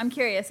 Yeah, I'm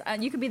curious.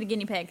 You could be the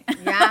guinea pig.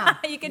 Yeah.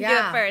 You can do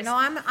it first. No,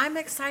 I'm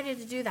excited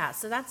to do that.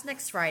 So that's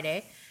next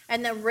Friday.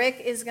 And then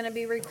Rick is going to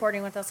be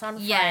recording with us on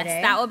Friday. Yes,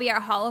 that will be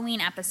our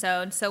Halloween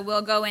episode. So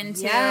we'll go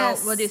into,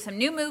 we'll do some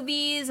new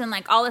movies and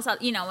all this,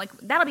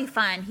 that'll be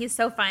fun. He's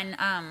so fun.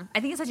 I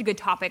think it's such a good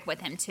topic with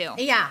him too.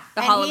 Yeah.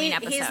 The And Halloween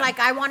episode. He's like,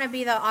 I want to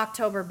be the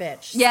October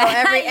bitch. Yeah. So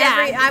every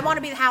Yeah. I want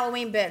to be the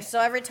Halloween bitch. So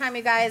every time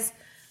you guys,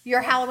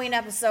 your Halloween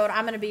episode,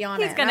 I'm going to be on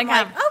it. He's gonna And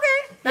I'm come. like,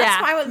 okay, that's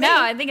fine with me.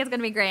 No, I think it's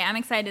gonna be great. I'm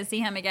excited to see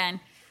him again.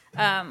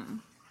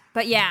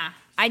 But yeah,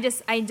 I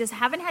just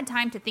haven't had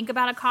time to think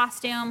about a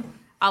costume.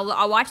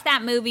 I'll watch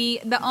that movie.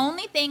 The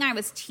only thing I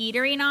was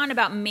teetering on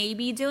about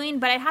maybe doing,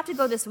 but I'd have to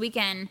go this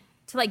weekend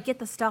to get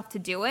the stuff to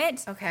do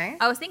it. Okay.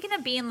 I was thinking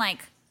of being like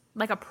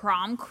a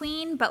prom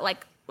queen, but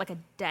like a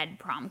dead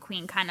prom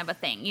queen kind of a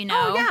thing,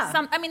 Oh, yeah.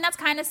 That's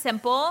kind of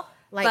simple,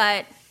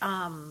 Like, but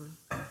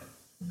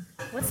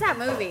what's that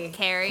movie?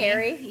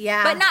 Carrie.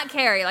 Yeah. But not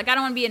Carrie. I don't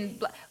want to be in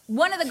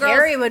one of the girls.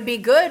 Carrie would be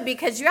good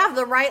because you have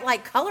the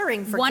right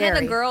coloring for One Carrie.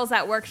 of the girls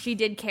at work, she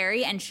did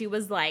Carrie, and she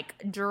was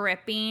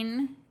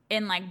dripping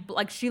in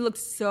she looked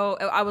so.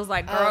 I was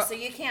like, girl, Oh, so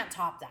you can't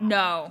top that.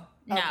 no,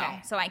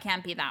 Okay. so I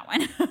can't be that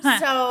one.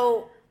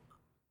 So,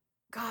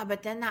 God,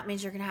 but then that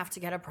means you're going to have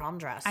to get a prom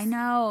dress. I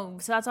know,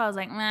 so that's why I was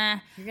like, meh.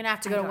 You're going to have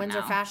to I go to don't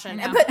Windsor know.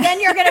 Fashion. I know. But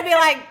then you're going to be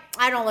like,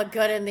 I don't look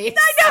good in these.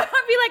 I know.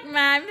 I'd be like,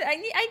 man,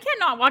 I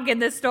cannot walk in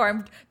this store.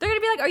 They're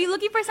gonna be like, are you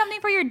looking for something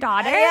for your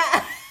daughter?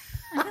 Yeah.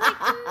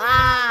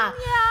 Yeah.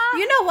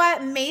 You know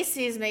what?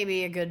 Macy's may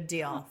be a good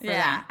deal for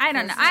that. I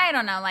don't know. I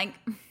don't know.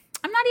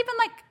 I'm not even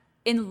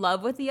in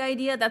love with the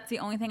idea. That's the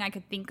only thing I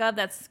could think of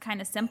that's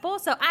kind of simple.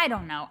 So I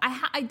don't know.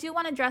 I do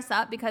want to dress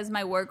up because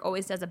my work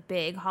always does a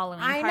big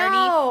Halloween I party.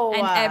 know.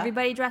 And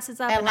everybody dresses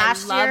up And and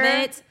last I love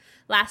year- it.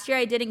 Last year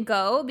I didn't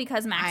go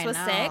because Max I was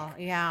know. sick.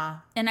 Yeah.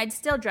 And I'd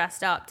still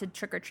dressed up to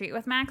trick or treat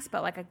with Max,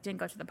 but I didn't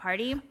go to the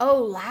party.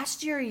 Oh,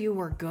 last year you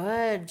were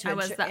good. I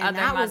was the and other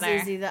that was mother.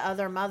 Izzy, the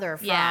other mother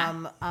from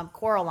Yeah.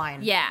 Coraline.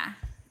 Yeah.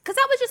 Because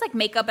that was just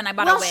makeup and I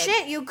bought Well, a wig.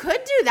 shit, you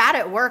could do that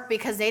at work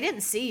because they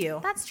didn't see you.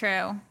 That's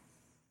true.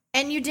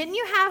 And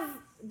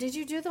did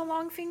you do the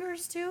long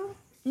fingers too?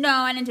 No,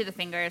 I didn't do the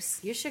fingers.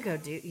 You should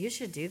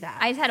do that.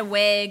 I just had a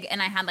wig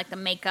and I had the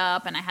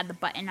makeup and I had the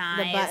button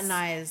eyes. The button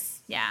eyes.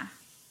 Yeah.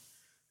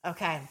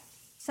 Okay.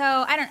 So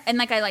I don't,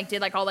 and I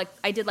did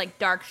I did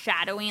dark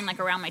shadowing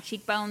around my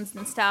cheekbones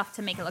and stuff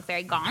to make it look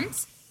very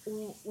gaunt.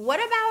 What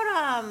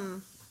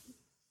about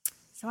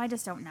So I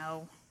just don't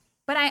know,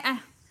 but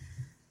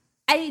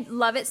I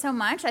love it so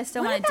much. I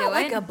still what want to do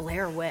about it. a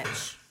Blair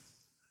Witch?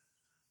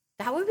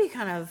 That would be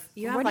kind of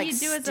you have What do you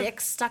do as a-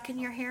 sticks stuck in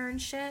your hair and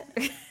shit.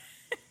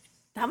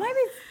 That might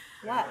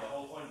be what? The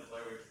whole point of the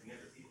Blair Witch is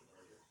never see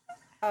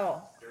the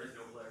Oh, There is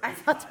no Blair I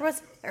thought there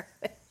was a Blair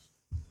Witch.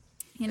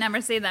 You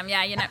never see them,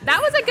 yeah.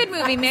 That was a good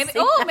movie. Maybe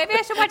maybe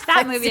I should watch that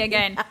I've movie seen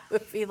again. That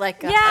movie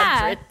like 100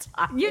 Yeah,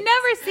 times. you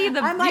never see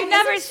them. I'm like, you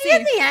never isn't she see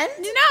in the end?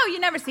 No, you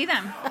never see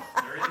them.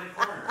 They're in the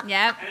corner.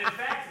 Yep. And in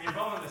fact, if you're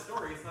following the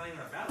story, it's not even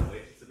about a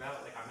witch. It's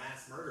about like a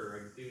mass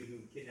murderer, a dude who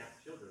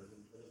kidnapped children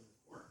and put them in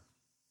the corner.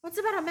 What's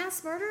about a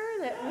mass murder?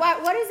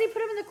 What does he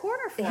put him in the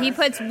corner for? He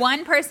puts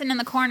one person in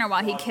the corner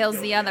while he kills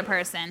the other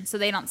person, so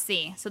they don't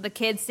see. So the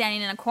kid's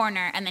standing in a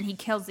corner, and then he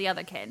kills the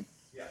other kid.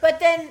 But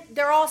then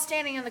they're all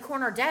standing in the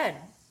corner dead.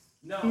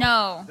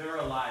 No. They're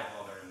alive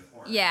while they're in the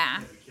corner. Yeah.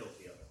 Because he killed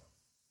the other one.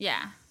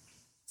 Yeah.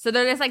 So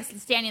they're just like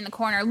standing in the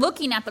corner,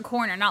 looking at the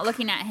corner, not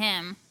looking at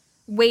him,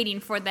 waiting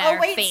for their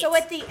fate. So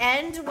at the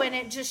end, when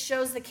it just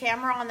shows the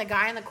camera on the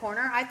guy in the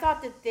corner, I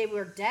thought that they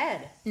were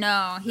dead.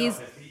 No, he's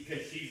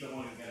because she's the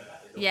one who's gonna die.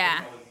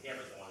 Yeah. The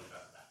camera's the one who's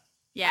gonna die.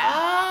 yeah.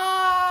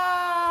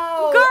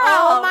 Oh, Girl,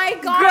 oh my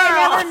god, girl.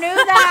 I never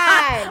knew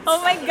that.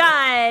 Oh my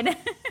god.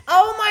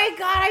 Oh my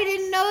god, I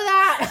didn't know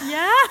that.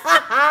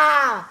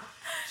 Yeah.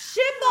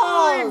 Shitballs.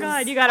 Oh my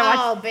god, you gotta watch.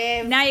 Oh,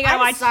 babe. Now you gotta I'm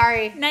watch.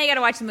 Sorry, Now you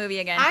gotta watch the movie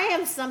again. I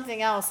am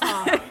something else,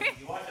 huh?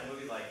 You watched that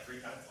movie like 3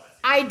 times last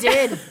I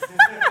did.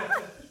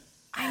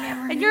 I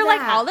never knew and you're like,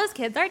 that. all those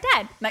kids are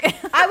dead. Like,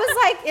 I was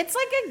like, it's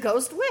like a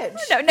ghost witch.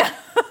 no.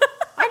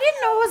 I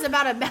didn't know it was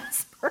about a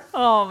mass murder.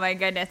 Oh my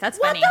goodness, that's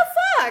What funny. the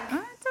fuck?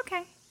 Oh, it's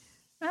okay.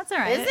 That's all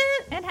right. Is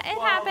it? It Well,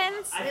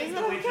 happens. I think Is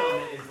the it witch okay?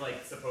 element is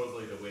like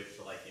supposedly the witch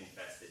like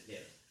infested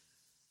him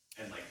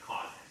and like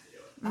caused him to do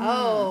it.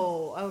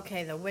 Oh,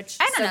 okay. The witch.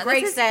 I don't so know,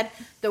 Greg this is- said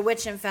the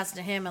witch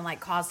infested him and like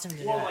caused him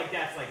to Well, do it. like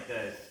that's like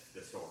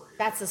the story.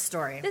 That's the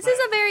story. This is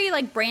a very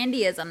like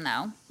Brandyism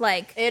though.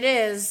 Like It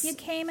is. you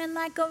came in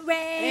like a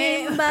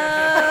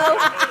rainbow.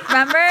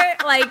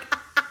 Remember? Like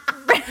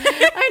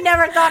I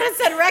never thought it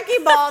said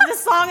Wrecking Ball. And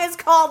this song is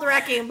called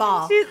Wrecking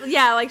Ball.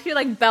 she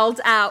like belts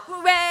out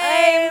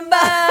rainbow,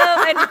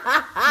 and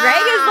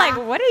Greg is like,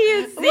 "What are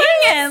you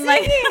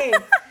singing?"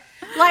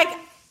 Like,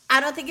 I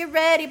don't think you're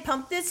ready.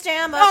 Pump this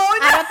jam up. Oh,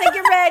 no. I don't think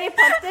you're ready.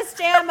 Pump this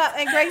jam up.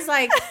 And Greg's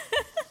like,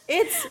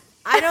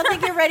 I don't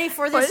think you're ready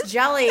for this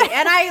jelly.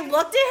 And I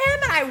looked at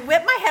him and I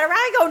whipped my head around.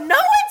 I go, no,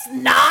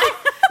 it's not.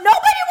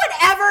 Nobody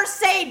would ever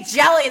say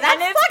jelly.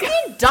 That's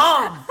fucking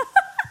dumb.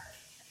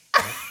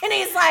 And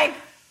he's like,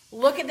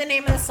 look at the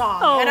name of the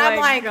song. Oh and I'm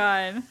my like,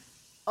 god!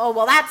 oh,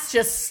 well, that's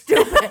just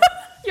stupid.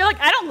 You're like,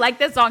 I don't like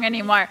this song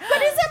anymore.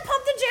 But isn't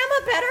Pump the Jam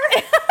Up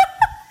better?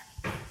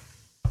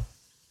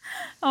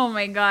 Oh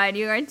my god,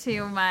 you are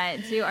too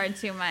much. You are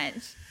too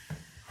much.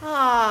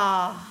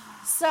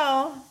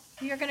 So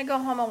you're going to go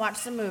home and watch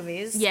some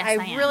movies. Yes, I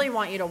am. really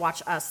want you to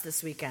watch Us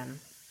this weekend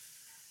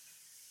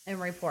and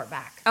report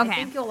back. Okay, I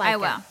think you'll like I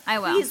will. it. I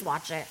will. Please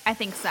watch it. I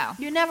think so.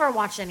 You never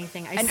watch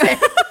anything I know. say.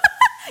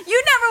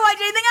 You never watch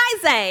anything I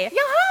say.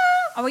 Yeah.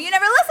 Oh, well, you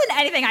never listen to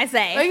anything I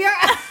say. Oh,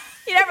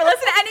 You never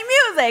listen to any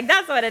music.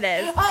 That's what it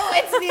is. oh,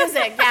 it's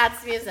music. Yeah,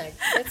 it's music.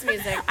 It's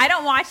music. I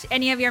don't watch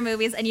any of your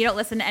movies, and you don't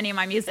listen to any of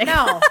my music.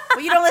 No.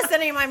 Well, you don't listen to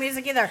any of my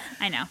music either.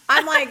 I know.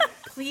 I'm like,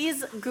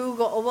 please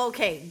Google. Well,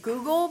 okay,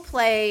 Google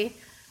play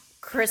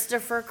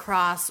Christopher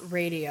Cross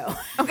radio.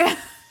 Okay.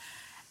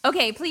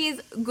 Okay,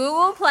 please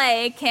Google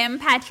play Kim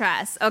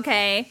Petras,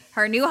 okay?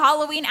 Her new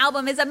Halloween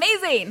album is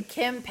amazing.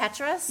 Kim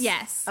Petras?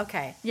 Yes.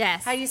 Okay.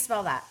 Yes. How do you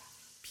spell that?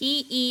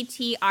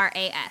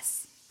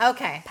 Petras.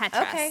 Okay.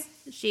 Petras. Okay.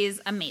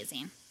 She's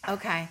amazing.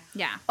 Okay.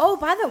 Yeah. Oh,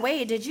 by the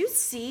way, did you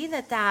see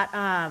that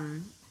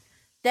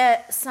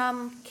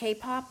some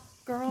K-pop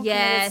girl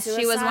Yes,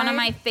 committed she was one of suicide?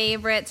 my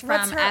favorites from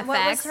FX.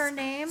 What was her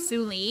name?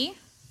 Sue Lee.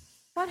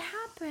 What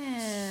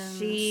happened?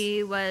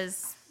 She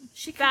was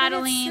She committed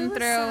battling through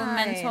suicide.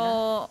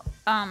 mental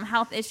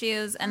health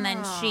issues, and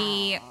then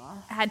she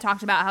had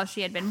talked about how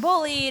she had been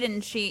bullied,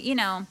 and she, you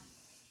know,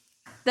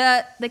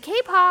 the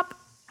K-pop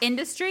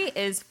industry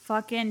is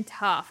fucking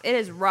tough. It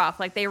is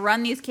rough. Like, they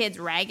run these kids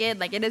ragged.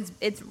 Like,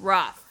 it's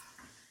rough.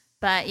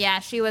 But yeah,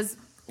 she was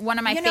one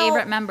of my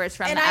favorite members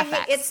from the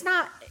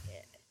FX.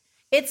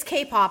 It's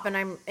K-pop,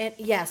 and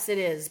yes, it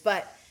is,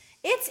 but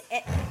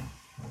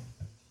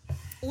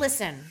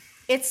listen,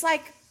 it's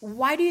like,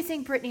 why do you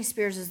think Britney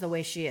Spears is the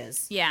way she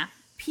is? Yeah.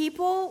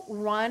 People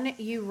run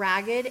you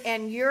ragged,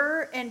 and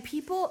you're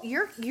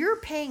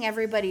paying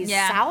everybody's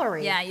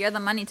salary. Yeah, you're the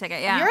money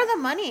ticket. Yeah. You're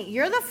the money.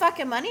 You're the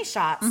fucking money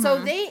shot.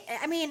 So they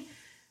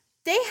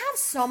have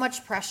so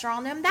much pressure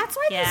on them. That's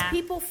why these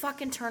people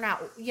fucking turn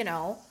out, you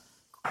know,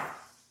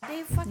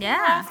 they fucking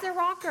are off their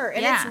rocker.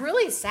 And it's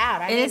really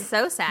sad. It is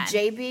so sad.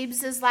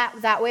 J-Beebs is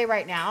that way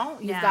right now.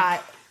 You've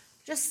got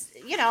just,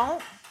 you know.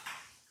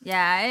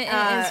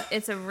 Yeah,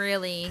 it's a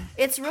really...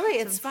 It's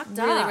fucked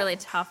up. Really, really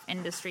tough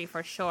industry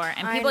for sure.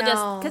 And I people just...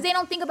 know. Because they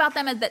don't think about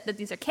them as that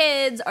these are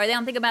kids, or they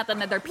don't think about them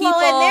that they're people.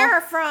 Well,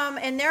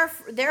 and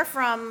they're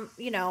from,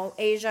 you know,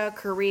 Asia,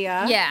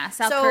 Korea. Yeah,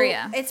 South so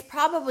Korea. It's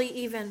probably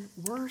even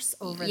worse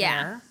over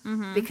there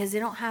because they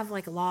don't have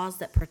like laws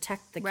that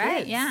protect the Right,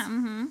 kids. yeah.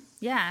 Mm-hmm.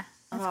 Yeah.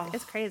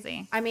 It's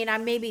crazy. I mean, I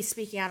may be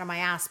speaking out of my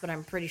ass, but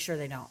I'm pretty sure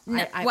they don't.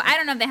 No, I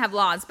don't know if they have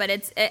laws, but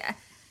it's a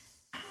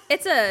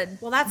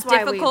that's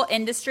why difficult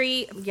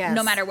industry Yes.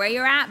 no matter where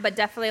you're at, but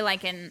definitely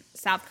like in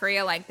South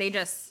Korea, like they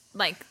just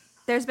like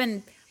there's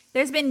been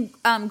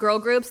girl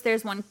groups.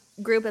 There's one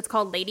group that's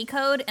called Lady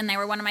Code, and they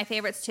were one of my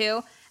favorites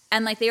too.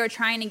 and like they were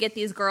trying to get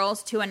these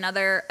girls to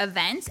another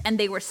event, and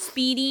they were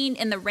speeding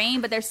in the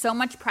rain, but there's so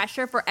much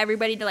pressure for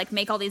everybody to like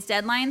make all these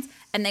deadlines,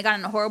 and they got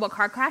in a horrible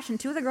car crash, and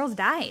 2 of the girls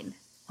died.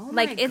 Oh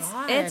like my it's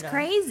God.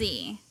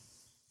 crazy.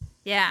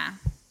 Yeah,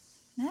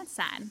 that's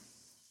sad.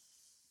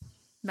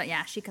 But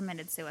yeah, she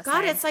committed suicide.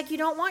 God, it's like you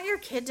don't want your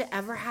kid to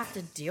ever have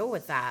to deal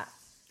with that.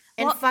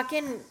 And Well-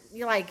 fucking,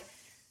 you're like,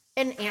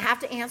 and you have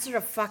to answer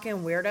to fucking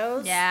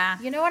weirdos. Yeah.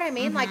 You know what I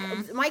mean? Like,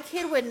 my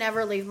kid would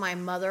never leave my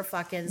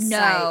motherfucking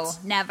no,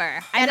 sight.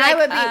 never. And I'd I be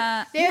would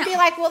like, be, they would be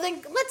like, well,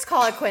 then let's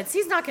call it quits.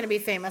 He's not going to be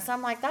famous.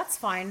 I'm like, that's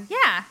fine.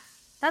 yeah,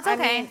 that's I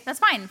okay. mean- That's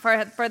fine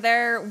for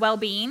their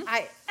well-being.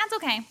 I- That's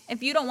okay.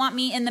 If you don't want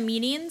me in the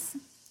meetings,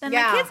 then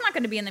Yeah. my kid's not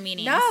going to be in the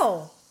meetings.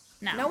 No.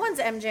 No. No one's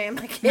MJing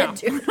my kid, No.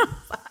 dude.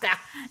 Fuck that.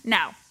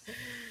 No.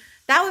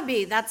 That would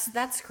be,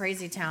 that's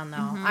crazy town, though.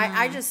 Mm-hmm.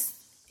 I just,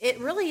 it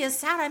really is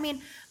sad. I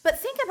mean, but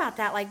think about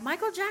that. Like,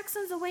 Michael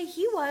Jackson's the way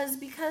he was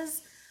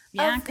because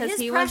Yeah, of because his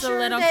he was a pressure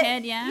little that,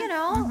 kid, yeah. You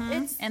know,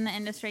 Mhm. it's, in the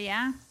industry,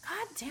 yeah.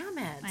 God damn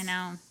it. I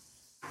know.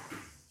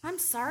 I'm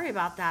sorry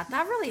about that.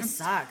 That really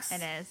sucks.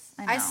 It is.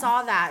 I know.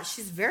 saw that.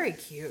 She's very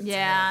cute.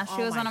 Yeah, too.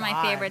 she Oh was one of my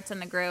God. favorites in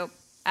the group,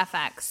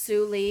 FX.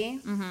 Sue Lee.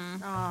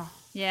 Mm-hmm. Oh.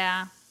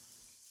 Yeah.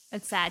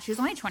 It's sad. She was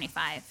only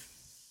 25.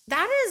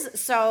 That is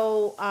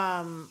so.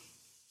 I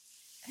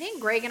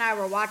think Greg and I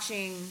were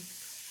watching.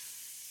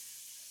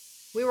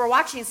 We were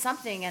watching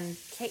something, and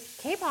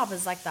K-pop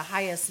is like the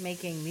highest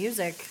making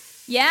music.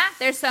 Yeah,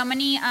 there's so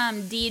many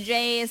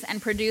DJs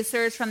and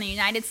producers from the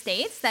United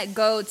States that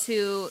go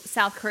to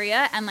South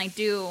Korea and like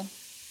do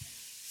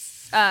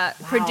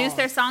produce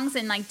their songs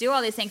and like do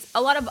all these things.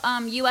 A lot of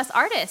U.S.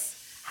 artists.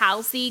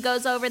 Halsey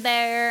goes over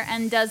there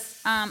and does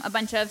a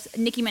bunch of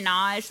Nicki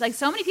Minaj. Like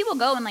so many people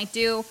go and like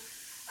do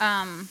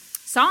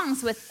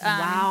songs with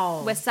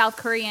with South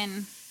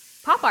Korean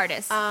pop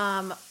artists.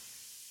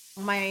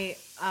 My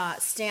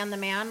Stan the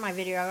Man, my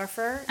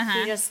videographer,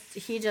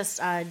 he just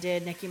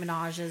did Nicki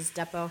Minaj's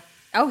Depot.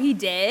 Oh, he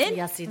did?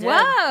 Yes, he did.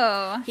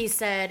 Whoa. He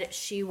said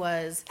she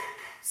was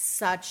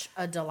such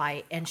a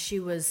delight, and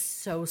she was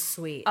so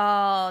sweet.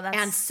 Oh, that's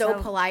and so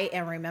polite,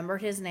 and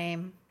remembered his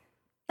name.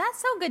 That's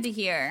so good to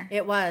hear.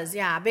 It was,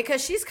 yeah,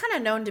 because she's kind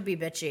of known to be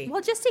bitchy.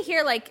 Well, just to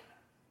hear like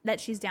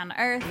that she's down to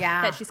earth,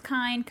 Yeah. that she's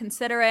kind,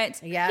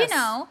 considerate. Yes. You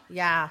know.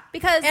 Yeah.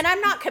 Because And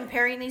I'm not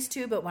comparing these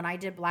two, but when I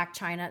did Black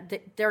China,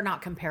 they're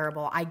not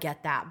comparable. I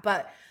get that.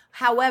 But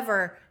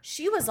however,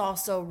 she was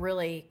also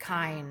really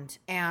kind,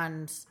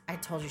 and I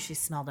told you she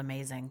smelled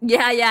amazing.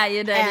 Yeah,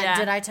 you did. And yeah.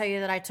 did I tell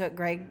you that I took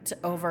Greg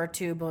over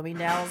to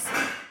Bloomingdale's?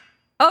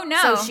 Oh no.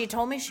 So she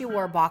told me she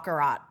wore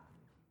Baccarat.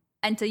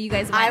 Until you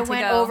guys went I to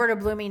went go. over to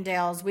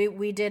Bloomingdale's.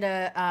 We did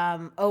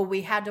a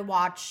we had to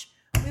watch.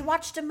 We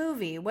watched a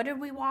movie. What did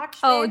we watch?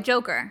 Oh, babe?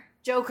 Joker.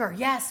 Joker.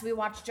 Yes, we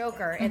watched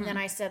Joker, and then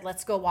I said,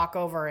 "Let's go walk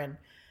over and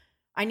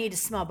I need to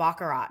smell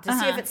Baccarat to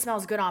see if it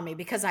smells good on me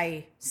because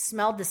I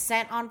smelled the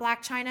scent on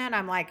Black China, and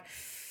I'm like."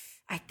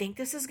 I think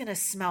this is going to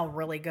smell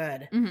really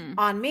good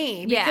on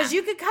me because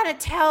you could kind of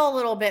tell a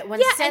little bit when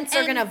scents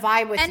are going to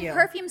vibe with you. And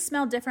perfumes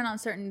smell different on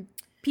certain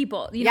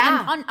people, you know,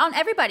 Yeah. and on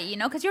everybody, you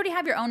know, because you already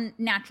have your own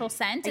natural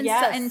scent, and,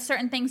 Yes. and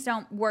certain things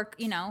don't work,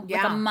 you know, like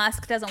Yeah. a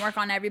musk doesn't work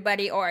on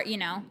everybody, or, you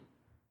know.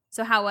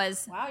 So how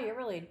was, Wow, you're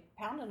really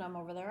pounding them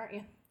over there, aren't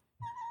you?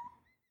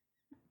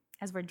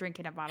 as we're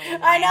drinking a bottle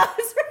of wine, I know.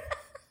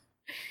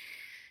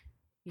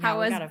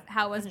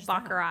 how was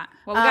Baccarat?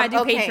 Well, we got to do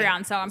okay.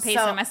 Patreon, so I'm pacing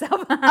So-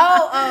 myself.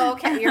 Oh,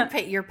 okay.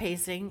 You're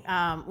pacing.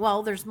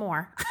 Well, there's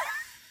more.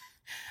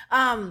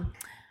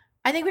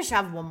 I think we should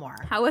have one more.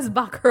 How was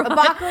Baccarat?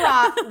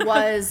 Baccarat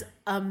was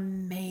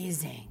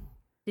amazing.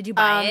 Did you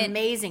buy it?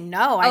 Amazing.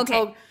 No,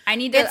 Okay. I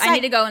need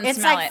to go and it's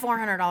smell like it.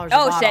 $400.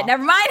 Oh shit!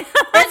 Never mind.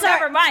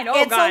 Never mind. Oh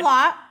it's god. a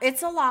lot.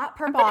 It's a lot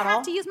per I'm gonna bottle.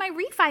 have to use my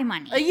refi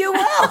money. You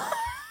will.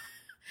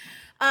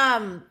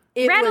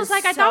 It Randall's was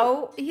like, I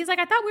so,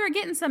 thought we were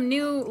getting some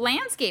new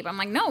landscape. I'm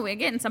like, no, we're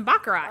getting some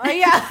Baccarat.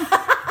 Yeah.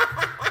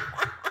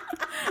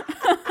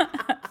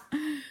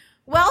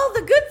 Well,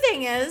 the good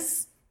thing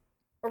is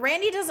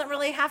Randy doesn't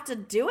really have to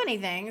do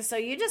anything, so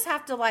you just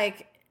have to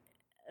like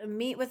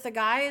meet with the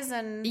guys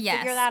and Yes.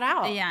 figure that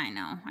out. Yeah, I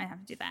know. I have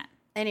to do that.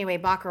 Anyway,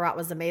 Baccarat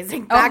was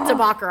amazing. Back to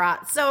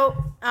Baccarat. So,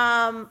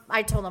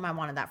 I told him I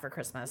wanted that for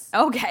Christmas.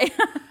 Okay.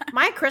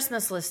 My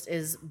Christmas list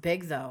is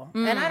big though,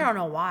 and I don't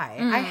know why.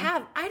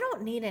 I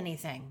don't need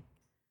anything.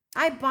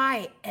 I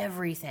buy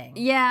everything.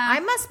 Yeah. I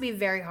must be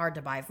very hard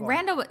to buy for.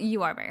 Randall,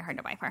 you are very hard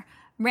to buy for.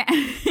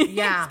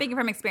 Yeah. Speaking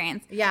from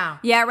experience. Yeah.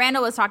 Yeah,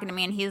 Randall was talking to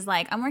me and he's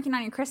like, I'm working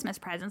on your Christmas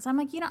presents. I'm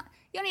like, you don't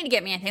need to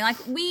get me anything. Like,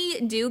 we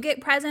do get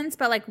presents,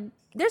 but like,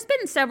 there's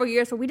been several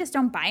years where we just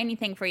don't buy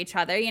anything for each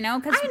other, you know?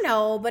 Cause I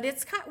know, but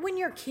it's kind when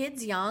your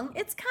kid's young,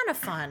 it's kind of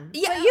fun.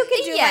 Yeah, so you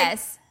can do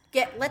yes.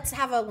 let's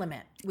have a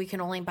limit. We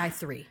can only buy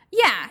 3.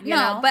 Yeah, You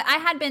know? but I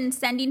had been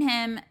sending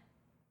him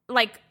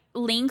like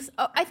links.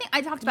 Oh, I think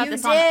I talked about You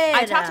this did.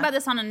 I talked about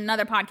this on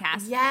another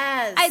podcast.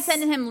 Yes. I'd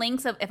send him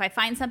links of if I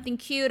find something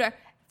cute or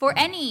for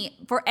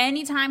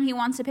any time he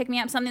wants to pick me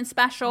up something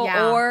special,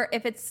 Yeah. or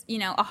if it's, you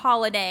know, a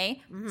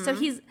holiday. So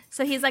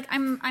he's like,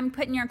 I'm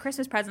putting your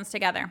Christmas presents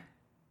together.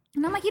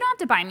 And I'm like, you don't have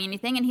to buy me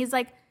anything. And he's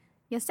like,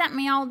 you sent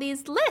me all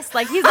these lists.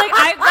 Like, he's like,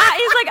 I'm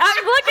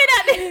looking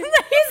at this.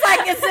 He's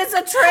like, is this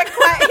a trick?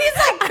 He's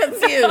like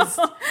confused.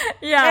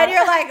 Yeah. And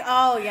you're like,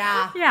 oh,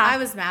 yeah. Yeah. I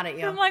was mad at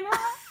you. I'm like, well,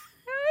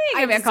 you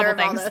give me a couple deserve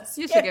all things. this.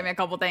 You should give me a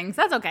couple things.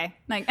 That's okay.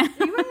 Like, Are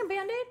you wearing a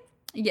Band-Aid?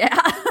 yeah.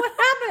 What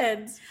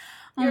happened?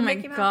 Oh You're my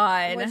Mickey Mouse?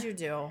 God. What'd you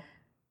do?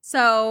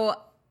 So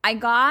I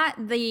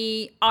got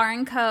the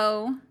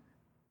R&Co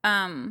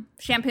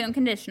shampoo and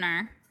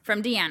conditioner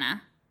from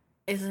Deanna.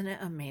 Isn't it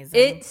amazing?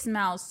 It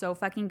smells so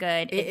fucking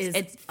good.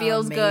 It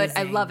feels good.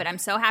 I amazing. love it. I'm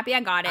so happy I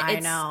got it. I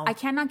know. I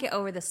cannot get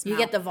over the smell. You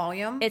get the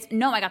volume?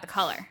 No, I got the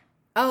color.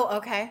 Oh,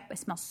 okay. It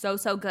smells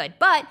so good.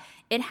 But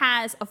it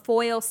has a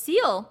foil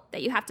seal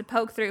that you have to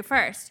poke through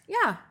first.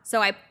 Yeah.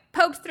 So I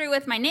poked through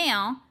with my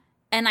nail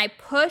and I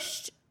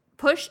pushed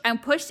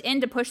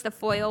in to push the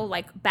foil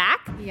like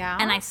back. Yeah.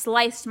 And I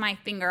sliced my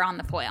finger on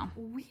the foil.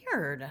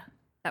 Weird.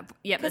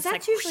 Yep. Because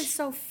that's usually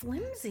so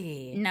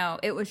flimsy. No,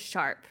 it was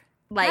sharp.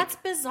 Like That's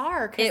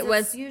bizarre. 'Cause it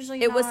was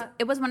usually it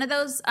not... was one of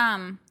those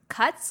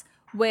cuts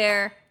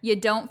where you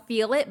don't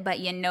feel it, but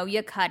you know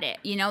you cut it.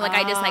 You know, like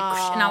I just like,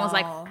 and I was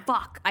like,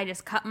 fuck! I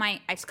just cut my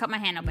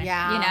hand open.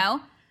 Yeah. You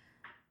know,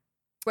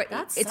 where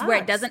it's where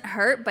it doesn't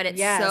hurt, but it's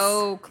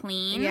so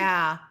clean.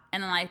 Yeah.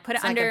 And then I put it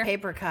It's under like a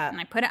paper cut.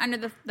 and I put it under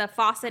the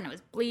faucet, and it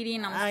was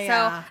bleeding.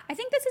 I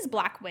think this is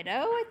Black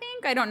Widow.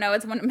 I don't know.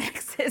 It's one of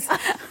Max's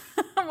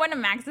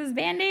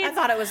Band-Aids. I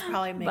thought it was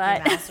probably Mickey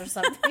Mouse or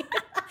something.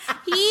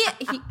 he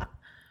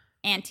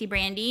Auntie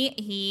Brandy,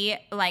 he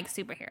likes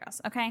superheroes,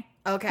 okay?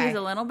 Okay. He's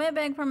a little bit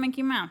big for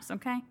Mickey Mouse,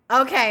 okay?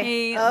 Okay.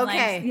 He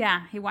okay.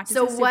 likes, he watches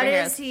So his what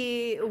superheroes. is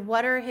he?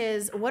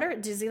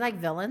 Does he like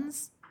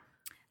villains?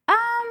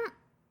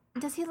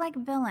 Does he like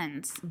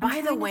villains? By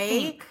the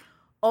way,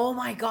 oh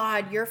my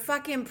God, your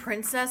fucking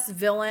princess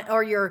villain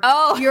or your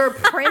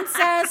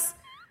princess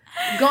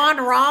gone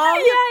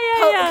wrong.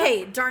 Yeah.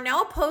 Okay,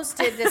 Darnell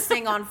posted this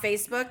thing on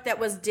Facebook that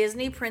was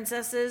Disney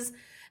princesses.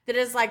 That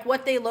is like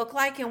what they look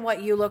like and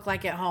what you look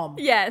like at home.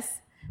 Yes.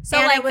 So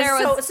and like it was, there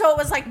was so it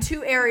was like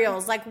two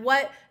Ariels, like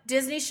what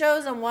Disney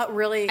shows and what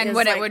really and is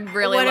what like, it would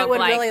really what look it would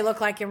like. really look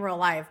like in real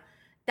life.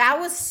 That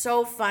was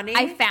so funny.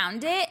 I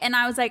found it and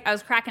I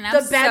was cracking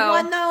up. The bed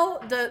one though,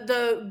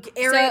 the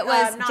Ariel, so it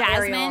was not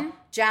Jasmine. Ariel,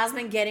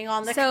 Jasmine getting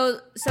on the.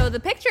 So the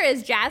picture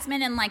is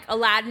Jasmine and like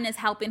Aladdin is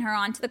helping her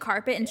onto the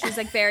carpet and she's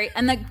like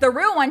and the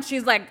real one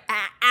she's like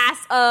ass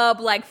up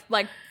like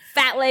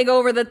fat leg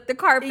over the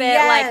carpet.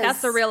 Yes. Like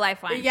that's the real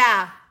life one.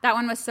 Yeah. That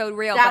one was so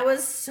real. That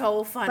was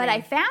so funny. But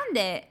I found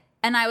it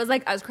and I was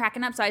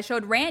cracking up. So I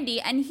showed Randy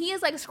and he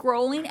is like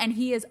scrolling and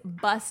he is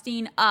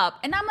busting up.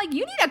 And I'm like,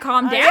 you need to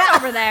calm down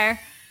over there.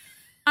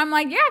 I'm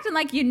like, you're acting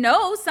like you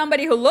know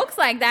somebody who looks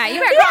like that.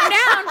 You better calm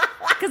down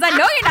because I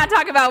know you're not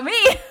talking about me.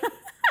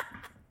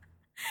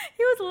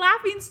 He was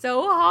laughing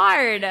so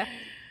hard.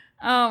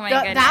 Oh my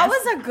goodness. That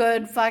was a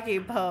good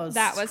fucking post.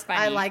 That was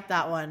funny. I like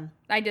that one.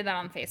 I did that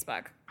on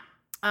Facebook.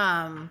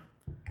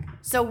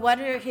 So what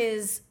are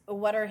his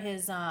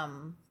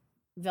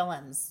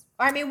villains?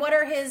 Or I mean, what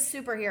are his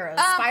superheroes?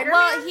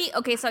 Spider-Man?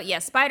 Well,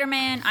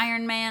 Spider-Man,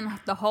 Iron Man,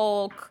 the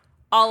Hulk,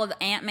 all of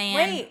the Ant-Man.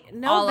 Wait,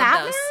 no all Batman?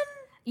 Of those.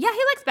 Yeah,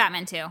 he likes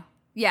Batman too.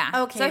 Yeah.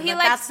 Okay, so he but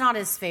likes, that's not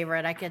his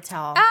favorite, I could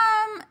tell.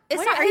 It's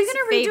What, not are you his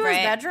gonna redo his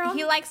favorite. bedroom?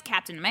 He likes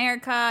Captain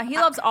America. He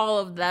loves all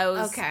of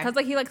those. Okay.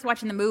 Because he likes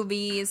watching the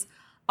movies,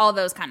 all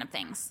those kind of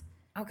things.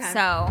 Okay.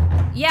 So,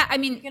 yeah, I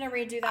mean. You're going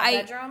to redo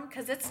that bedroom?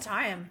 Because it's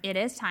time. It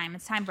is time.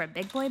 It's time for a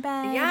big boy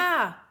bed.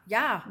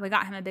 Yeah. We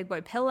got him a big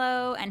boy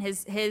pillow, and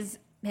his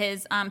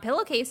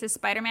pillowcase is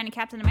Spider-Man and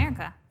Captain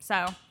America.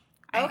 So,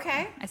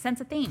 Okay. I sense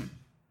a theme.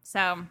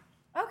 So,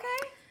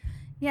 Okay.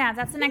 yeah,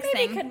 that's the next Maybe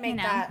thing. you could make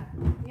that.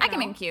 I can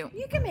make it cute.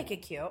 You can make it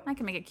cute. I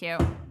can make it cute.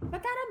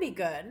 But that'll be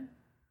good.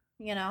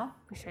 You know?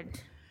 We should.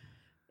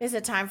 Is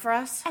it time for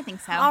us? I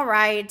think so. All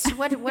right.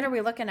 What are we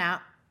looking at?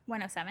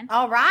 107.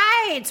 All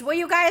right. Well,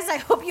 you guys, I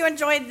hope you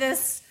enjoyed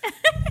this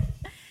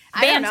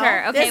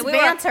Banter. Okay, this we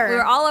banter.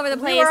 were all over the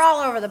place. We were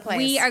all over the place.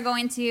 We are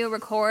going to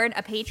record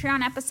a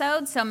Patreon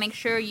episode, so make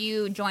sure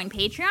you join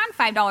Patreon,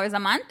 $5 a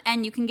month,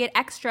 and you can get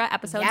extra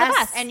episodes of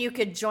us. And you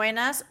could join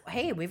us.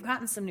 Hey, we've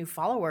gotten some new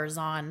followers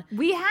on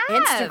We have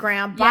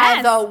Instagram.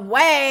 By the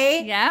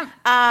way, yeah.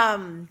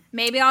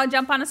 Maybe I'll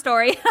jump on a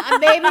story.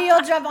 maybe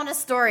you'll jump on a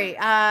story.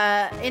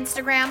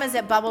 Instagram is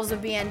at Bubbles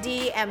of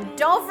BND, and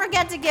don't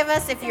forget to give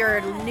us, if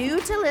you're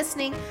new to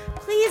listening,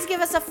 please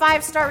give us a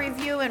 5-star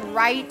review and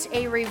write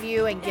a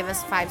review and give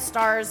us 5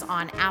 stars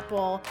on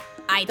Apple.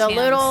 iTunes. The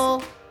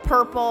little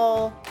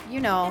purple, if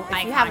you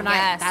have an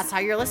yes. that's how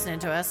you're listening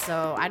to us,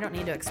 so I don't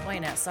need to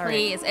explain it. Sorry.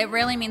 Please, it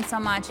really means so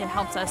much. It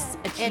helps us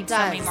achieve It so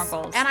does. many more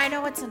goals. And I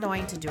know it's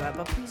annoying to do it,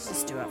 but please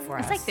just do it for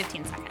us. It's like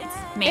 15 seconds.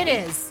 Maybe.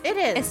 It is.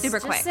 It's super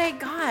just quick. Say,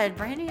 God,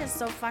 Brandy is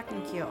so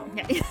fucking cute.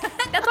 Yeah.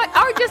 That's why,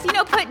 or just,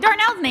 put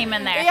Darnell's name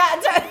in there. Yeah.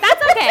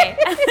 That's okay.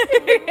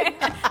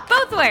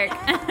 Both work.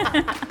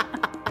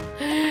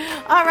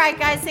 All right,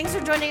 guys. Thanks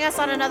for joining us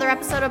on another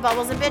episode of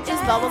Bubbles and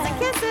Bitches, Bubbles and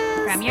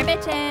Kisses. From your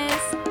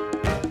bitches.